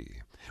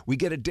Fiji. We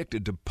get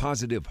addicted to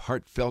positive,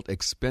 heartfelt,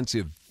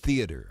 expensive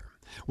theater.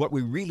 What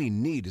we really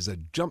need is a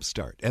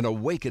jumpstart, an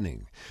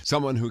awakening,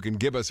 someone who can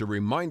give us a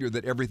reminder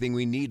that everything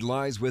we need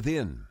lies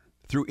within.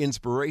 Through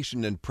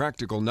inspiration and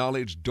practical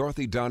knowledge,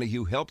 Dorothy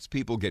Donahue helps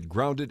people get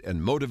grounded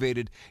and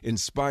motivated,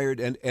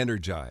 inspired and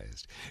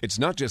energized. It's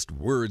not just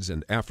words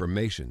and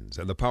affirmations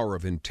and the power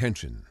of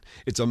intention.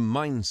 It's a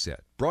mindset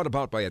brought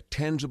about by a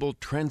tangible,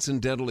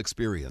 transcendental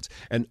experience,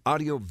 an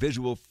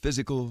audio-visual,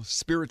 physical,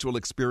 spiritual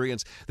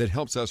experience that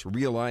helps us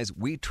realize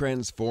we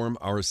transform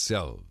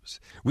ourselves.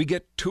 We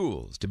get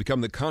tools to become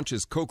the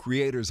conscious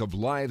co-creators of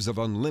lives of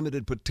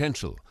unlimited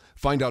potential.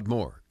 Find out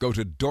more. Go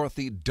to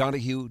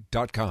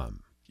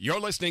DorothyDonahue.com. You're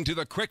listening to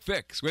The Quick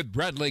Fix with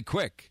Bradley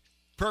Quick.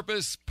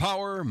 Purpose,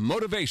 power,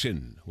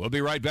 motivation. We'll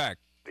be right back.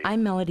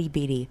 I'm Melody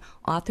Beattie,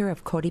 author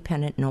of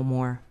Codependent No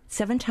More.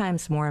 7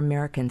 times more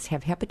Americans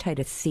have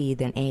hepatitis C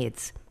than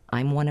AIDS.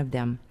 I'm one of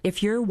them.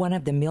 If you're one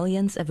of the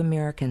millions of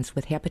Americans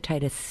with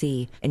hepatitis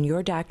C and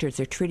your doctors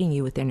are treating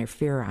you with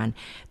interferon,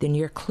 then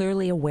you're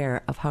clearly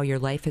aware of how your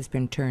life has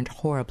been turned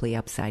horribly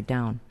upside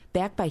down.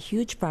 Backed by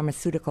huge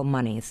pharmaceutical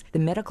monies, the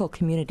medical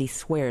community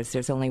swears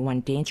there's only one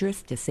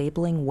dangerous,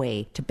 disabling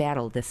way to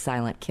battle this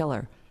silent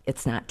killer.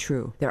 It's not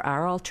true. There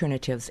are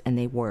alternatives, and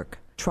they work.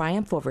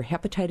 Triumph Over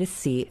Hepatitis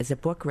C is a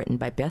book written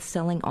by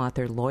best-selling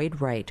author Lloyd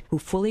Wright, who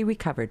fully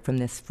recovered from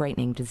this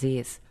frightening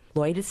disease.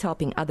 Lloyd is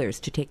helping others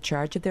to take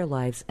charge of their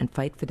lives and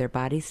fight for their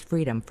body's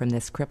freedom from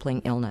this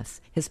crippling illness.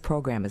 His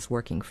program is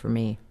working for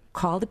me.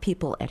 Call the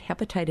people at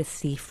Hepatitis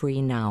C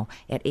Free now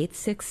at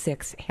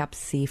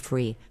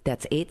 866-HEP-C-FREE.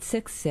 That's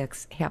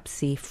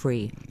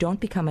 866-HEP-C-FREE. Don't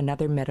become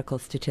another medical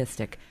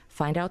statistic.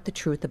 Find out the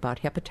truth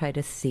about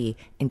hepatitis C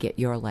and get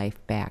your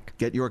life back.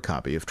 Get your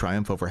copy of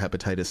Triumph Over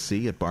Hepatitis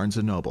C at Barnes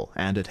 & Noble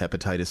and at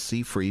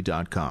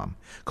hepatitiscfree.com.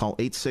 Call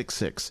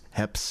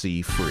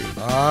 866-HEP-C-FREE.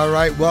 All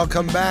right,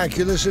 welcome back.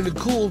 You're listening to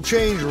Cool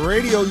Change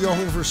Radio, your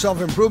home for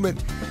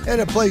self-improvement and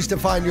a place to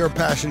find your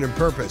passion and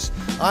purpose.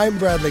 I'm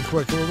Bradley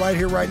Quick, and we're right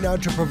here right now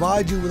to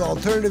provide you with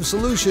alternative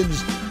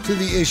solutions to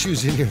the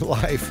issues in your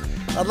life.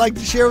 I'd like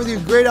to share with you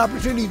a great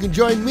opportunity. You can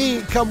join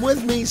me, come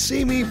with me,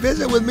 see me,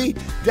 visit with me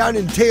down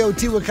in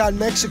Teotihuacan,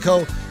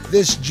 Mexico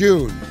this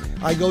June.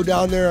 I go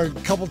down there a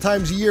couple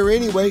times a year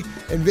anyway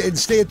and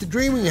stay at the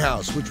Dreaming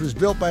House, which was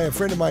built by a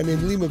friend of mine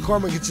named Lee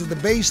McCormick. It's at the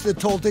base of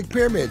the Toltec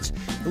Pyramids.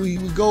 We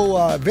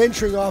go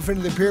venturing off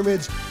into the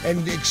pyramids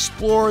and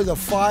explore the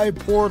 5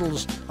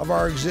 portals of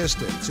our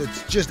existence.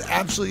 It's just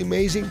absolutely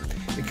amazing.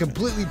 It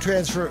completely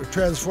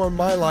transformed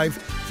my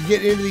life to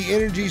get into the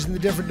energies and the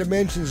different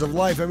dimensions of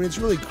life. I mean, it's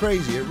really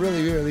crazy. It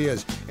really, really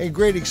is. And a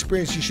great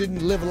experience. You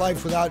shouldn't live a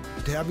life without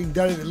having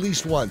done it at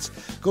least once.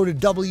 Go to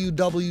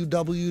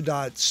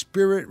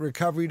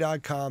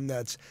www.spiritrecovery.com.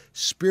 That's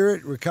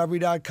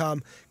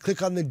spiritrecovery.com.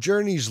 Click on the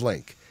Journeys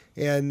link.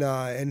 And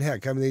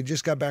heck, I mean, they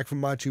just got back from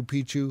Machu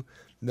Picchu.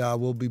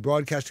 We'll be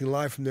broadcasting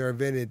live from their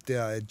event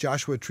at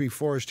Joshua Tree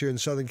Forest here in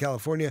Southern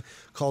California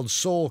called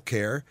Soul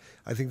Care.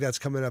 I think that's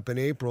coming up in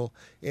April.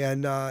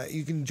 And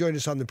you can join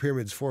us on the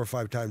pyramids 4 or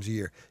 5 times a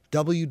year.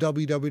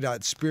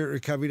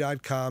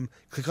 www.spiritrecovery.com.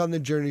 Click on the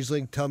Journeys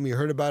link. Tell them you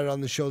heard about it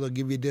on the show. They'll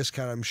give you a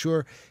discount, I'm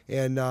sure.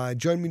 And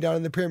join me down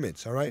in the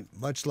pyramids, all right?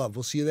 Much love.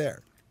 We'll see you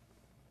there.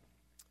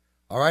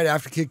 All right,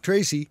 after Kik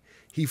Tracee,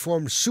 he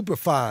formed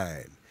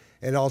Superfine.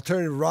 an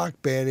alternative rock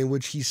band in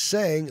which he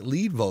sang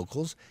lead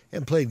vocals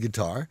and played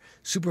guitar.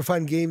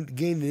 Superfine gained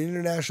an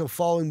international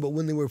following, but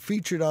when they were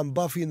featured on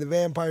Buffy and the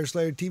Vampire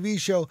Slayer TV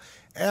show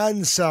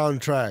and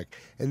soundtrack,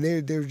 and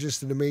they're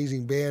just an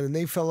amazing band, and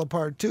they fell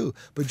apart too.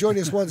 But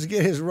joining us once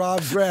again is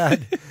Rob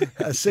Grad,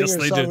 a singer,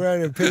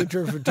 songwriter, and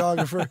painter,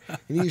 photographer,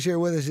 and he's here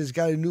with us. He's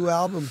got a new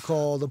album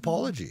called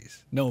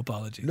Apologies. No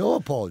Apologies. No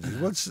Apologies.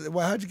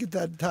 How'd you get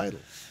that title?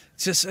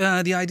 It's just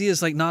the idea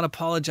is like not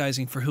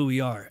apologizing for who we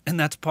are, and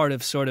that's part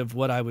of sort of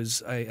what I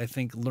was, I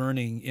think,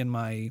 learning in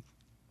my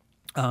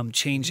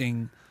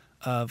changing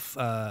of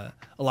a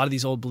lot of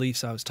these old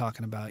beliefs I was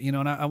talking about.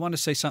 And I want to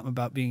say something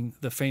about being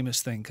the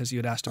famous thing, because you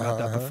had asked about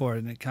that before,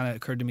 and it kind of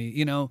occurred to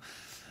me.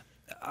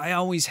 I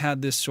always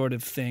had this sort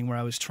of thing where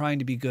I was trying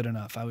to be good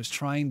enough. I was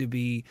trying to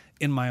be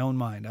in my own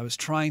mind. I was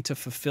trying to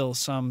fulfill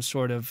some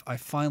sort of I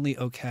finally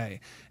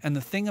okay. And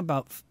the thing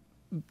about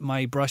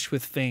my brush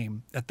with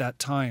fame at that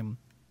time,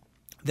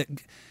 that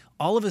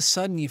all of a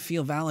sudden you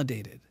feel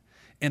validated,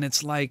 and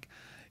it's like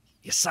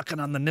you're sucking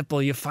on the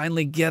nipple, you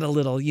finally get a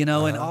little,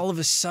 and all of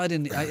a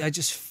sudden I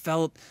just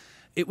felt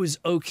it was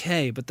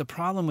okay. But the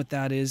problem with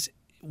that is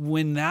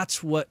when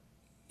that's what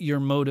your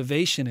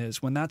motivation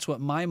is, when that's what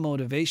my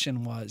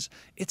motivation was,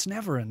 it's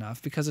never enough,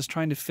 because it's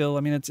trying to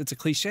fill, it's a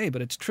cliche,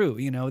 but it's true.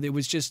 It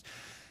was just,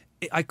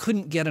 I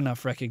couldn't get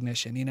enough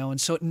recognition, and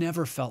so it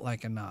never felt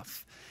like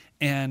enough.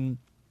 And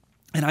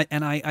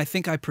I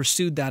think I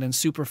pursued that in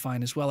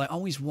Superfine as well. I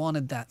always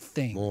wanted that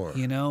thing. More.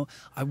 I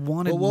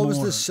wanted more. Well, what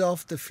was the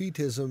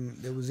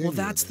self-defeatism that was in you? Well,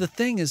 that's the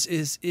thing is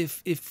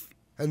if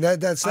and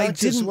that's not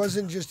just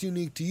wasn't just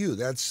unique to you.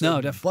 That's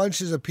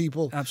bunches of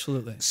people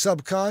absolutely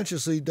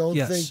subconsciously don't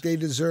think they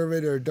deserve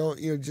it, or don't,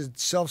 just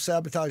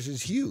self-sabotage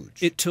is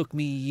huge. It took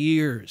me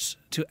years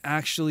to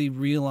actually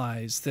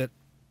realize that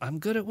I'm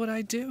good at what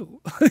I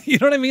do. You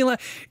know what I mean?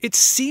 Like, it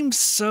seems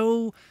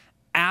so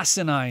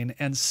asinine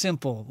and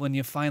simple when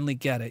you finally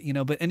get it,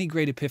 but any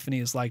great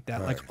epiphany is like that.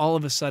 Right. Like all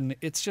of a sudden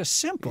it's just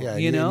simple,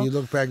 and you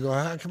look back and go,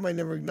 how come I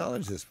never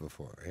acknowledged this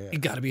before? Yeah. You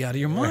got to be out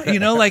of your mind,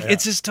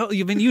 it's just totally,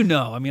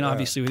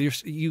 obviously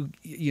with your,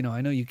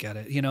 I know you get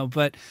it,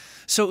 but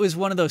so it was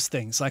one of those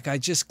things, like I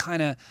just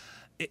kind of,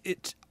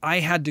 I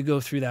had to go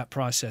through that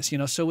process,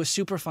 so with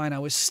Superfine, I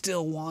was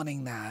still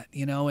wanting that,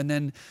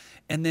 and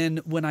then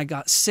when I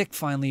got sick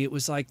finally, it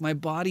was like my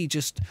body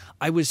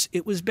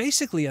it was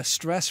basically a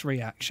stress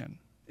reaction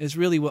is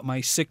really what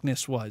my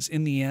sickness was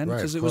in the end,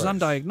 because it was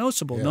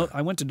undiagnosable. Yeah. No,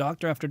 I went to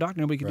doctor after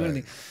doctor, nobody could do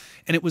anything.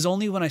 And it was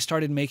only when I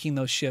started making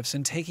those shifts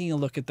and taking a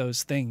look at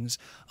those things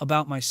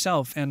about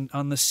myself, and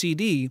on the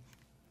CD,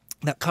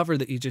 that cover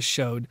that you just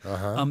showed,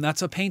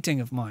 that's a painting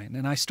of mine,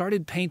 and I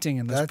started painting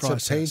in this process.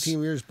 That's a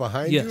painting yours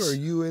behind you, or are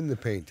you in the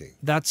painting?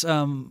 That's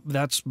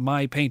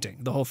my painting,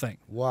 the whole thing.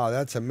 Wow,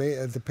 that's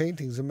amazing. The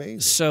painting's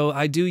amazing. So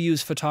I do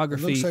use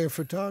photography. It looks like a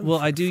photography. Well,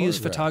 I do use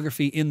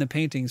photography in the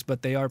paintings,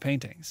 but they are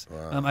paintings.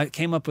 Wow. I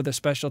came up with a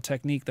special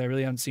technique that I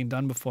really haven't seen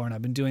done before, and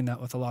I've been doing that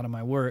with a lot of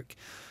my work.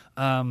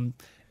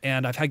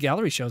 And I've had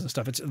gallery shows and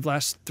stuff. It's the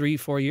last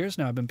 3-4 years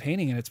now I've been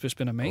painting, and it's just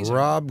been amazing.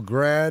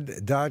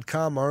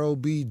 RobGrad.com,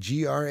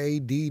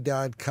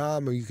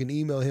 ROBGRAD.com, or you can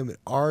email him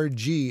at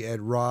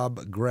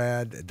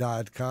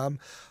rg@robgrad.com.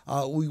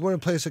 We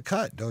want to play us a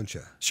cut, don't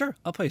you? Sure,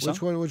 I'll play a song.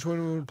 Which one do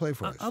you want to play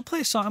for us? I'll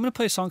play a song. I'm going to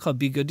play a song called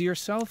Be Good to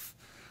Yourself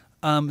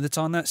that's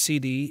on that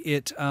CD.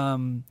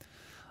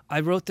 I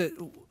wrote that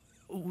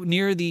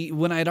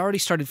when I had already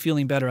started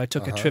feeling better, I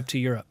took a trip to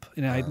Europe,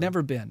 and I'd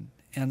never been.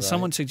 And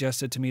someone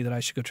suggested to me that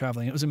I should go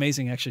traveling. It was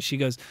amazing, actually. She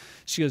goes,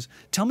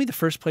 tell me the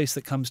first place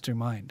that comes to your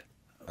mind.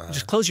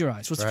 Just close your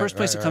eyes. What's the first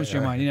place that comes to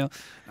your mind? And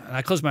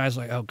I closed my eyes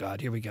like, oh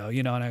God, here we go.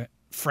 And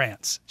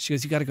France. She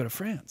goes, you got to go to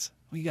France.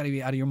 Well, you got to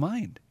be out of your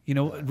mind.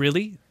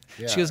 Really?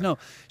 Yeah. She goes, no.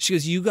 She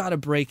goes, you got to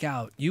break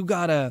out. You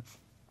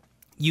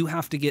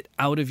have to get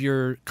out of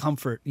your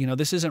comfort.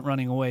 This isn't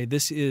running away. I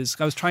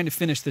was trying to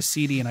finish the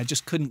CD and I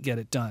just couldn't get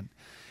it done.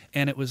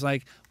 And it was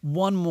like,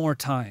 one more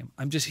time,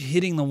 I'm just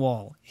hitting the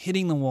wall.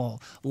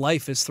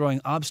 Life is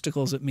throwing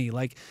obstacles at me.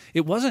 Like,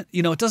 it wasn't,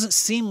 it doesn't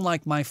seem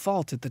like my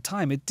fault at the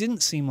time. It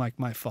didn't seem like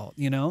my fault,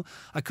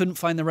 I couldn't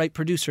find the right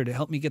producer to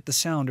help me get the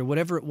sound or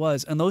whatever it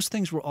was. And those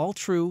things were all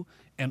true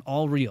and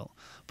all real.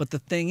 But the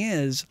thing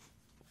is,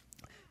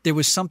 there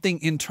was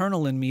something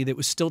internal in me that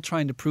was still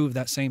trying to prove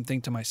that same thing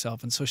to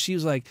myself. And so she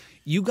was like,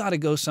 you got to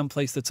go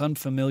someplace that's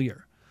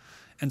unfamiliar.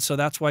 And so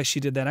that's why she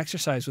did that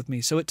exercise with me.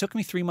 So it took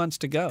me 3 months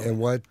to go. And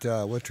what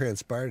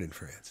transpired in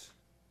France?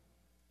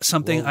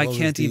 Something I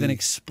can't even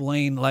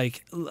explain.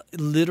 Like,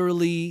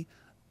 literally,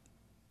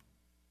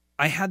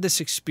 I had this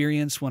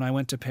experience when I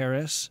went to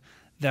Paris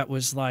that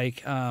was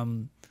like,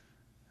 so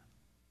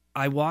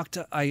I went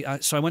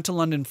to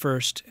London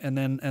first, and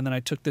then I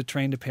took the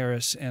train to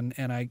Paris, and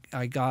I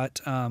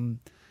got in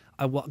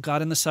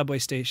the subway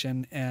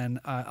station, and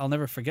I'll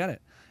never forget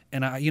it.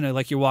 And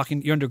like you're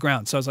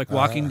underground. So I was like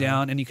walking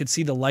down, and you could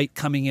see the light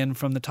coming in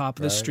from the top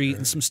of the street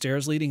and some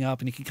stairs leading up,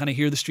 and you can kind of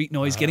hear the street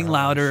noise getting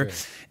louder.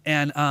 Sure.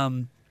 And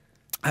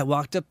I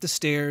walked up the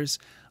stairs.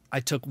 I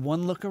took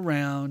one look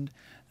around,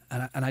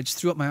 and I just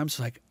threw up my arms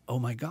like, oh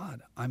my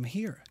God, I'm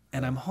here.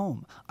 and I'm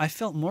home. I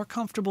felt more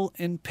comfortable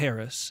in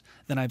Paris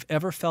than I've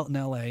ever felt in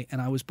LA,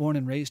 and I was born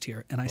and raised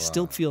here, and I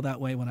still feel that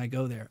way when I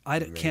go there. I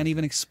can't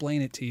even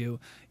explain it to you.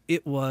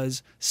 It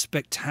was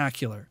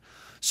spectacular.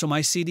 So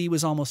my CD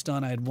was almost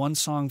done. I had one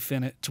song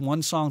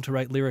to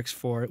write lyrics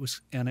for.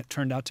 And it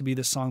turned out to be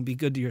the song "Be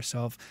Good to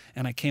Yourself,"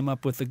 and I came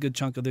up with a good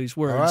chunk of these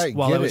words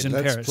while I was in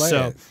Paris.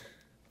 So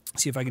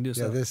see if I can do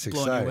some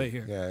blowing away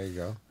here. Yeah, there you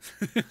go.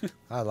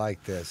 I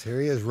like this.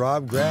 Here he is,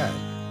 Rob Grad.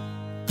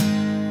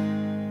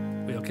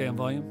 We okay on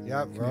volume?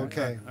 Yep, we're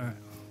okay. All right.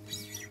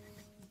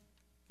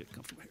 Get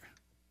comfortable here.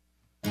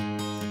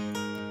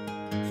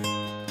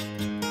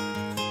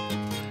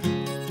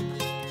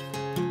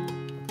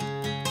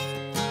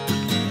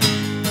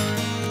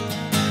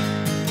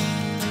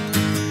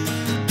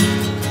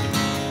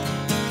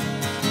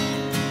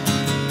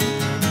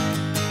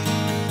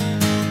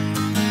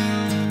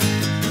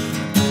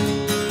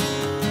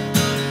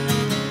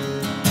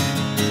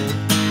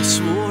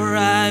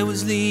 I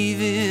was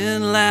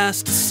leaving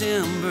last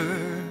December.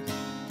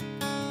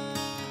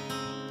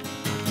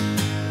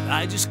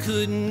 I just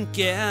couldn't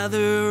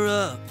gather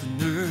up the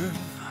nerve.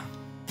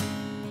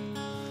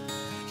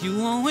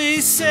 You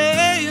always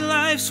say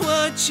life's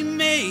what you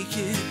make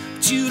it,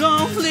 but you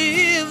don't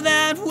live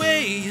that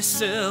way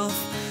yourself.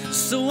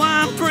 So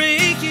I'm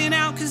breaking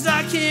out 'cause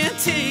I can't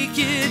take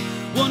it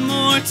one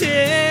more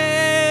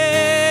day.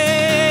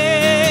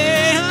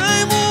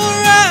 I'm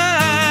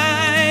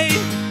alright.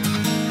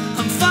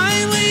 I'm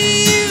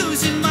finally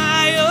using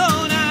my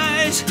own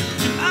eyes,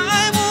 and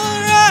I'm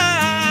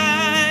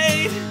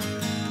alright.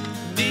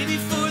 Maybe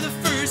for the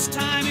first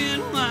time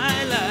in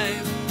my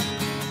life,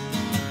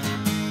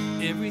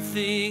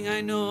 everything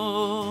I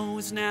know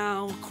is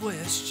now a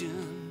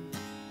question.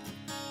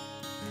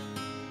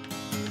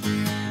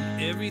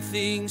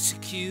 Everything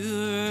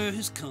secure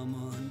has come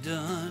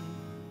undone.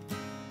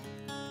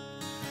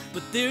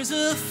 But there's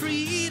a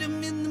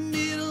freedom in the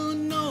middle of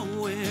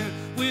nowhere,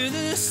 where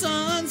the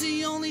sun's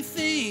the only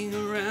thing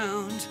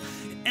around,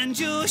 and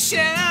your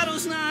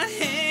shadow's not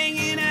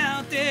hanging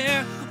out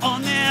there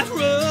on that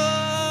road.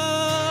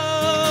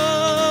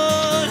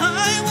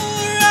 I'm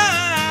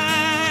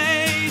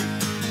alright.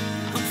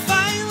 I'm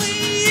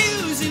finally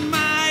using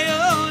my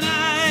own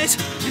eyes,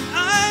 and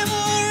I'm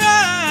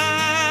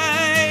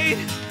alright.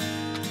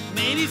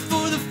 Maybe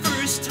for the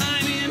first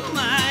time in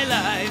my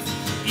life.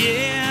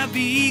 Yeah,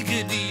 be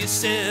good to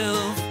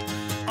yourself.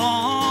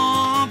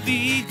 Oh,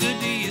 be good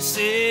to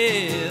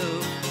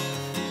yourself.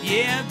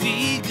 Yeah,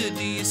 be good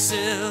to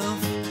yourself.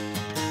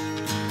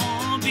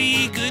 Oh,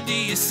 be good to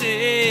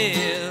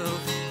yourself.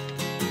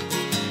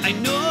 I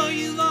know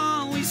you've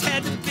always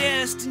had the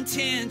best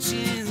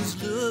intentions,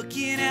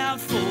 looking out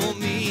for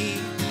me,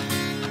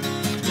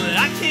 but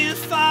I can't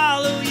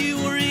follow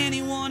you or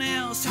anyone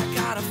else. I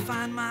gotta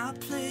find my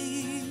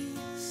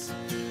place,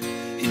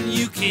 and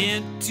you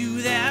can't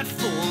do that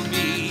for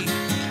me.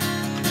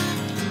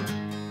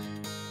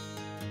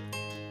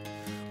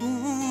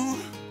 Ooh.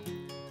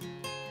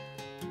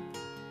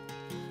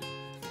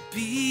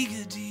 Be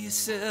good to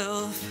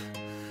yourself.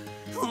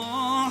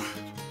 Oh.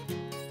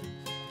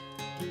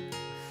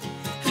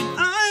 And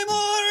I'm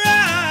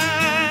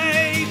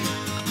alright.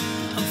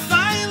 I'm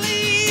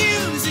finally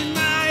using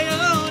my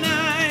own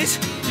eyes,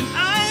 and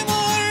I'm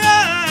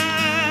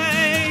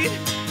alright.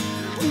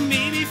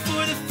 Maybe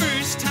for the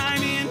first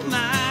time in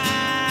my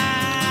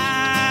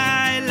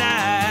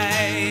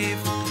life.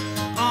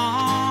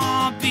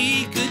 Oh,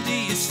 be good to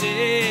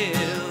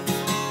yourself.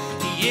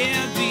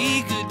 Yeah,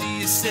 be good to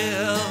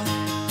yourself.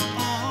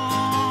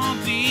 Oh,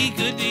 be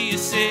good to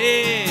yourself.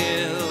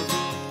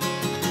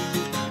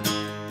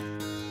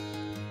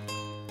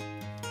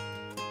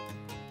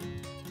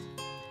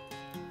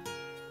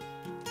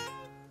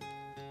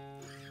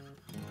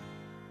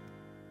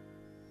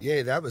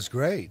 Yeah, that was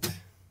great.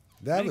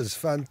 That was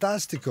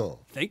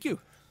fantastical. Thank you.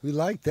 We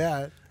like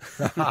that.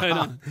 Right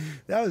on.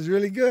 That was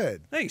really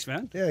good. Thanks,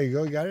 man. There you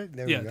go. Got it?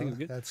 There Yeah, we I go. think we're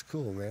good. That's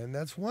cool, man.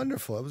 That's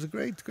wonderful. It was a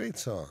great, great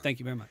song. Thank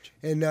you very much.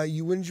 And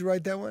when did you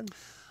write that one?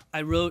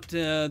 I wrote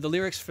the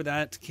lyrics for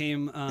that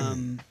came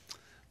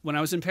when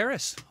I was in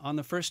Paris on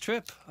the first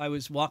trip. I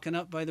was walking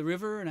up by the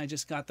river, and I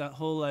just got that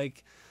whole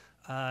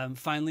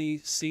finally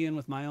seeing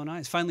with my own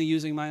eyes, finally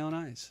using my own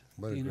eyes.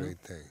 What a great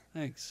thing.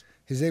 Thanks.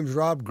 His name's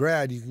Rob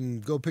Grad. You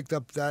can go pick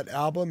up that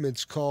album.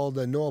 It's called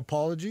No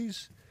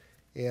Apologies.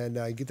 And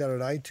get that on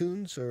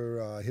iTunes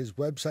or his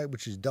website,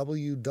 which is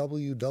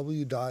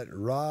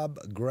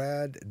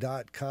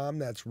www.robgrad.com.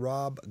 That's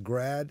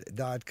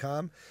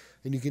robgrad.com.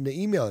 And you can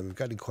email him if you've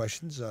got any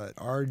questions at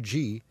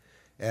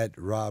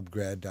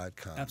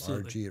rg@robgrad.com.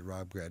 Absolutely.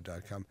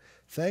 rg@robgrad.com.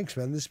 Thanks,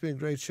 man. This has been a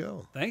great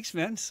show. Thanks,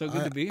 man. So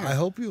good to be here. I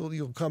hope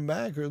you'll come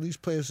back or at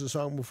least play us a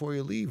song before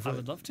you leave. I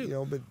would love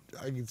to. But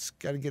I just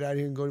got to get out of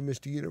here and go to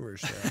Mr.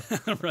 Universe.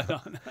 Right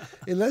on.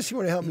 Unless you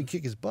want to help me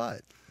kick his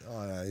butt.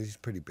 Oh, no, he's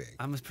pretty big.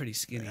 I'm a pretty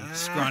skinny,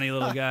 scrawny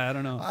little guy. I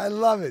don't know. I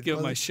love it. Give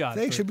it my shot.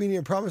 Thanks for being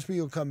here. Promise me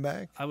you'll come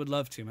back. I would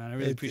love to, man. I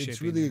really appreciate it.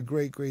 It's really a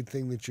great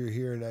thing that you're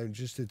here, and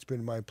it's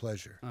been my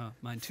pleasure. Oh,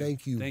 mine too.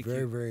 Thank you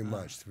very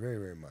much. Very,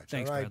 very much.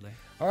 Thanks, all right. Bradley.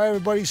 All right,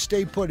 everybody,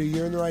 stay put.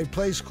 You're in the right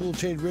place. Cool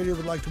Change Radio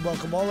would like to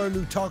welcome all our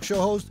new talk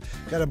show hosts.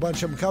 Got a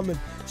bunch of them coming.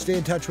 Stay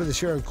in touch with us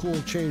here on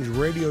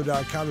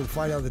coolchangeradio.com and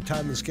find out the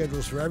time and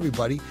schedules for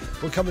everybody.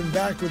 We're coming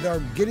back with our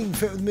Getting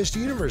Fit with Mr.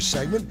 Universe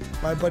segment.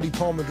 My buddy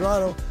Paul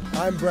Medrano.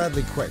 I'm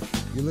Bradley Quick.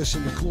 You're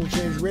listening to Cool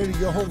Change Radio,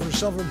 your home for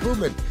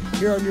self-improvement,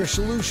 here on your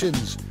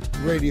Solutions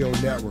Radio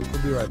Network.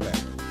 We'll be right back.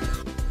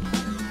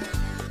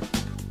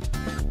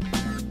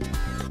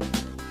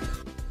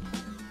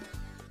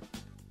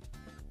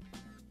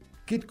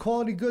 Get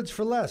quality goods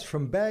for less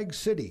from Bag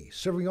City,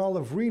 serving all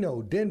of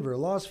Reno, Denver,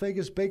 Las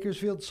Vegas,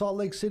 Bakersfield, Salt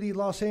Lake City,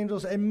 Los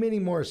Angeles, and many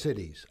more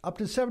cities. Up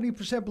to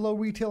 70% below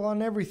retail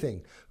on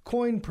everything.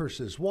 Coin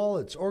purses,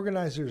 wallets,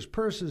 organizers,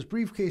 purses,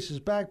 briefcases,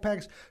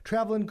 backpacks,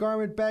 traveling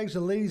garment bags,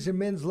 and ladies' and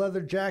men's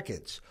leather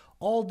jackets.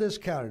 All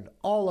discounted,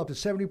 all up to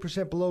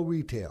 70% below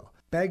retail.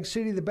 Bag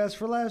City, the best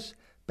for less?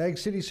 Bag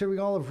City serving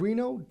all of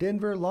Reno,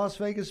 Denver, Las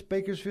Vegas,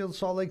 Bakersfield,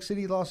 Salt Lake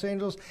City, Los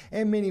Angeles,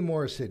 and many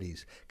more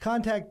cities.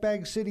 Contact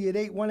Bag City at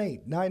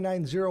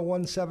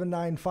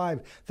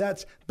 818-990-1795.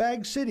 That's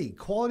Bag City,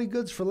 quality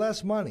goods for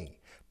less money.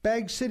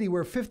 Bag City,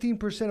 where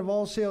 15% of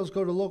all sales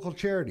go to local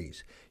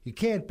charities. You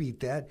can't beat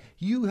that.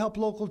 You help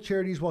local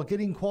charities while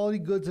getting quality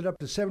goods at up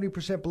to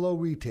 70% below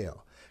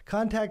retail.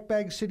 Contact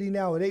Bag City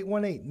now at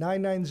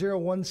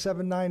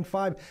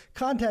 818-990-1795.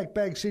 Contact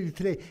Bag City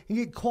today and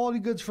get quality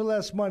goods for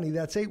less money.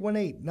 That's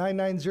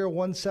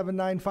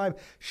 818-990-1795.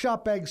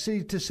 Shop Bag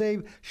City to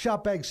save.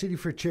 Shop Bag City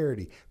for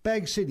charity.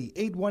 Bag City,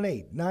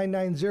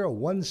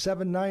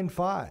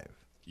 818-990-1795.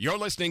 You're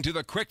listening to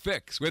The Quick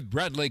Fix with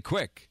Bradley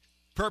Quick.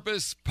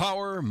 Purpose,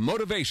 power,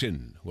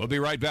 motivation. We'll be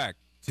right back.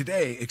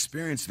 Today,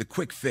 experience The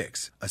Quick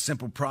Fix, a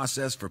simple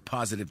process for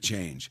positive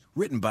change.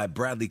 Written by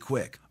Bradley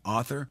Quick,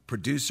 author,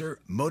 producer,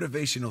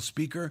 motivational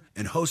speaker,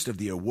 and host of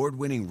the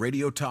award-winning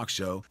radio talk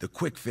show, The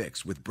Quick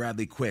Fix with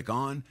Bradley Quick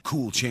on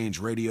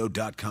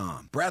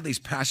coolchangeradio.com. Bradley's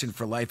passion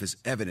for life is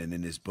evident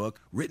in his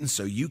book, written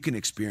so you can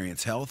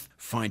experience health,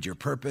 find your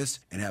purpose,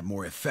 and have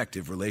more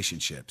effective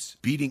relationships.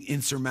 Beating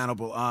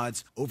insurmountable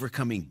odds,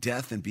 overcoming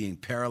death, and being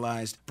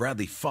paralyzed,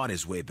 Bradley fought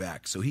his way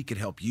back so he could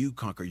help you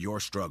conquer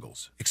your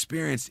struggles.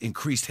 Experience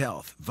increased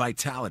health,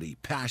 vitality,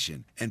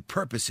 passion, and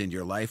purpose in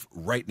your life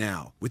right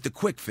now with The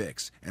Quick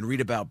Fix, and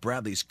read about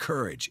Bradley's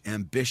courage,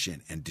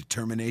 ambition, and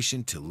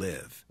determination to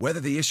live. Whether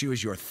the issue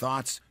is your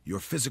thoughts, your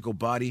physical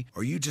body,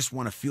 or you just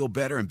want to feel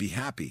better and be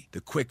happy,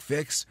 The Quick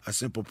Fix, a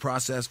simple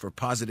process for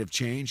positive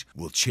change,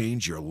 will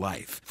change your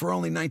life. For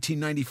only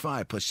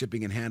 $19.95 plus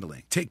shipping and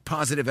handling. Take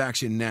positive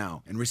action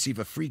now and receive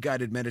a free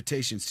guided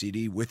meditation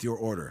CD with your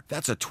order.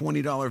 That's a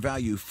 $20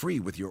 value free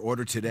with your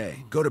order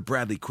today. Go to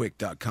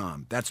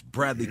BradleyQuick.com. That's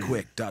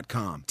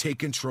BradleyQuick.com. Take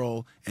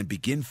control and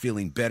begin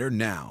feeling better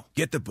now.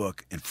 Get the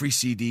book and free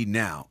CD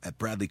now at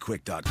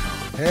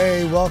BradleyQuick.com.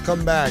 Hey,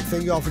 welcome back.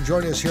 Thank you all for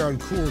joining us here on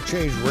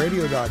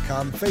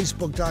coolchangeradio.com,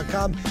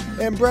 Facebook.com,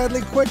 and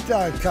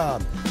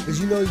BradleyQuick.com. As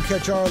you know, you can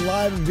catch our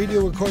live and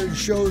video recorded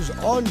shows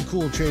on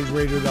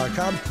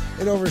coolchangeradio.com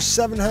and over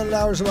 700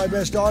 hours of my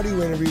best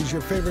audio interviews,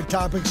 your favorite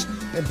topics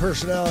and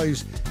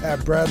personalities at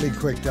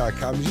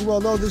BradleyQuick.com. As you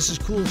well know, this is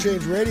Cool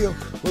Change Radio.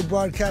 We're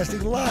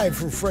broadcasting live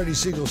from Freddie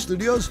Siegel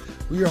Studios.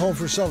 We're your home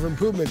for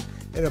self-improvement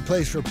and a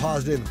place for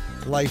positive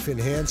life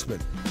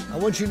enhancement. I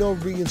want you to know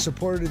we're being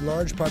supported in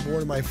large part by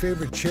one of my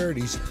favorite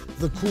charities,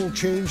 the Cool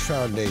Change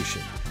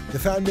Foundation. The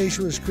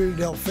foundation was created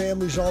to help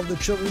families, all the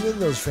children in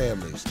those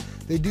families.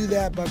 They do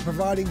that by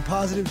providing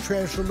positive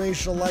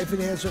transformational life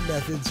enhancement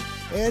methods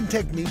and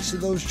techniques to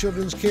those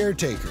children's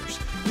caretakers,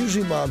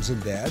 usually moms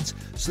and dads,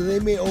 so they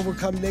may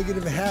overcome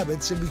negative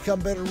habits and become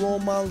better role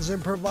models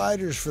and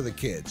providers for the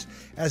kids.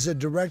 As a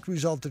direct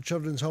result, the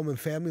children's home and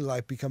family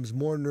life becomes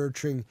more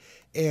nurturing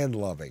and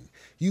loving.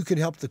 You can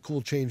help the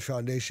Cool Change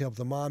Foundation help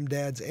the mom,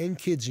 dads, and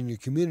kids in your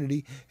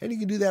community, and you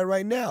can do that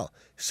right now.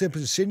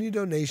 Simply send your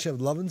donation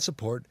of love and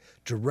support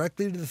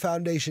directly to the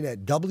foundation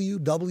at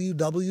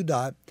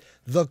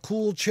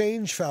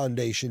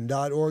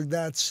www.thecoolchangefoundation.org.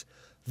 That's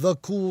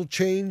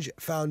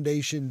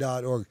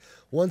thecoolchangefoundation.org.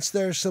 Once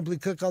there, simply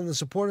click on the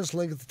Support Us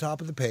link at the top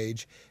of the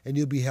page, and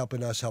you'll be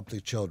helping us help the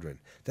children.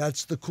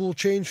 That's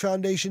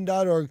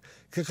thecoolchangefoundation.org.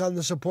 Click on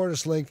the Support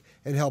Us link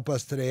and help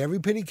us today. Every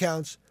penny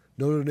counts.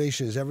 No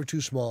donation is ever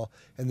too small,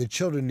 and the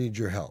children need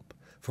your help.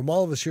 From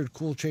all of us here at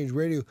Cool Change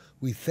Radio,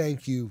 we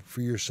thank you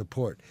for your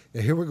support.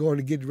 Now here we're going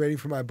to get ready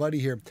for my buddy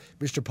here,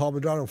 Mr. Paul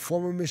Medrano,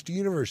 former Mr.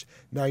 Universe,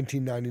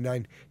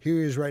 1999. Here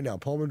he is right now.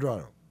 Paul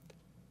Medrano.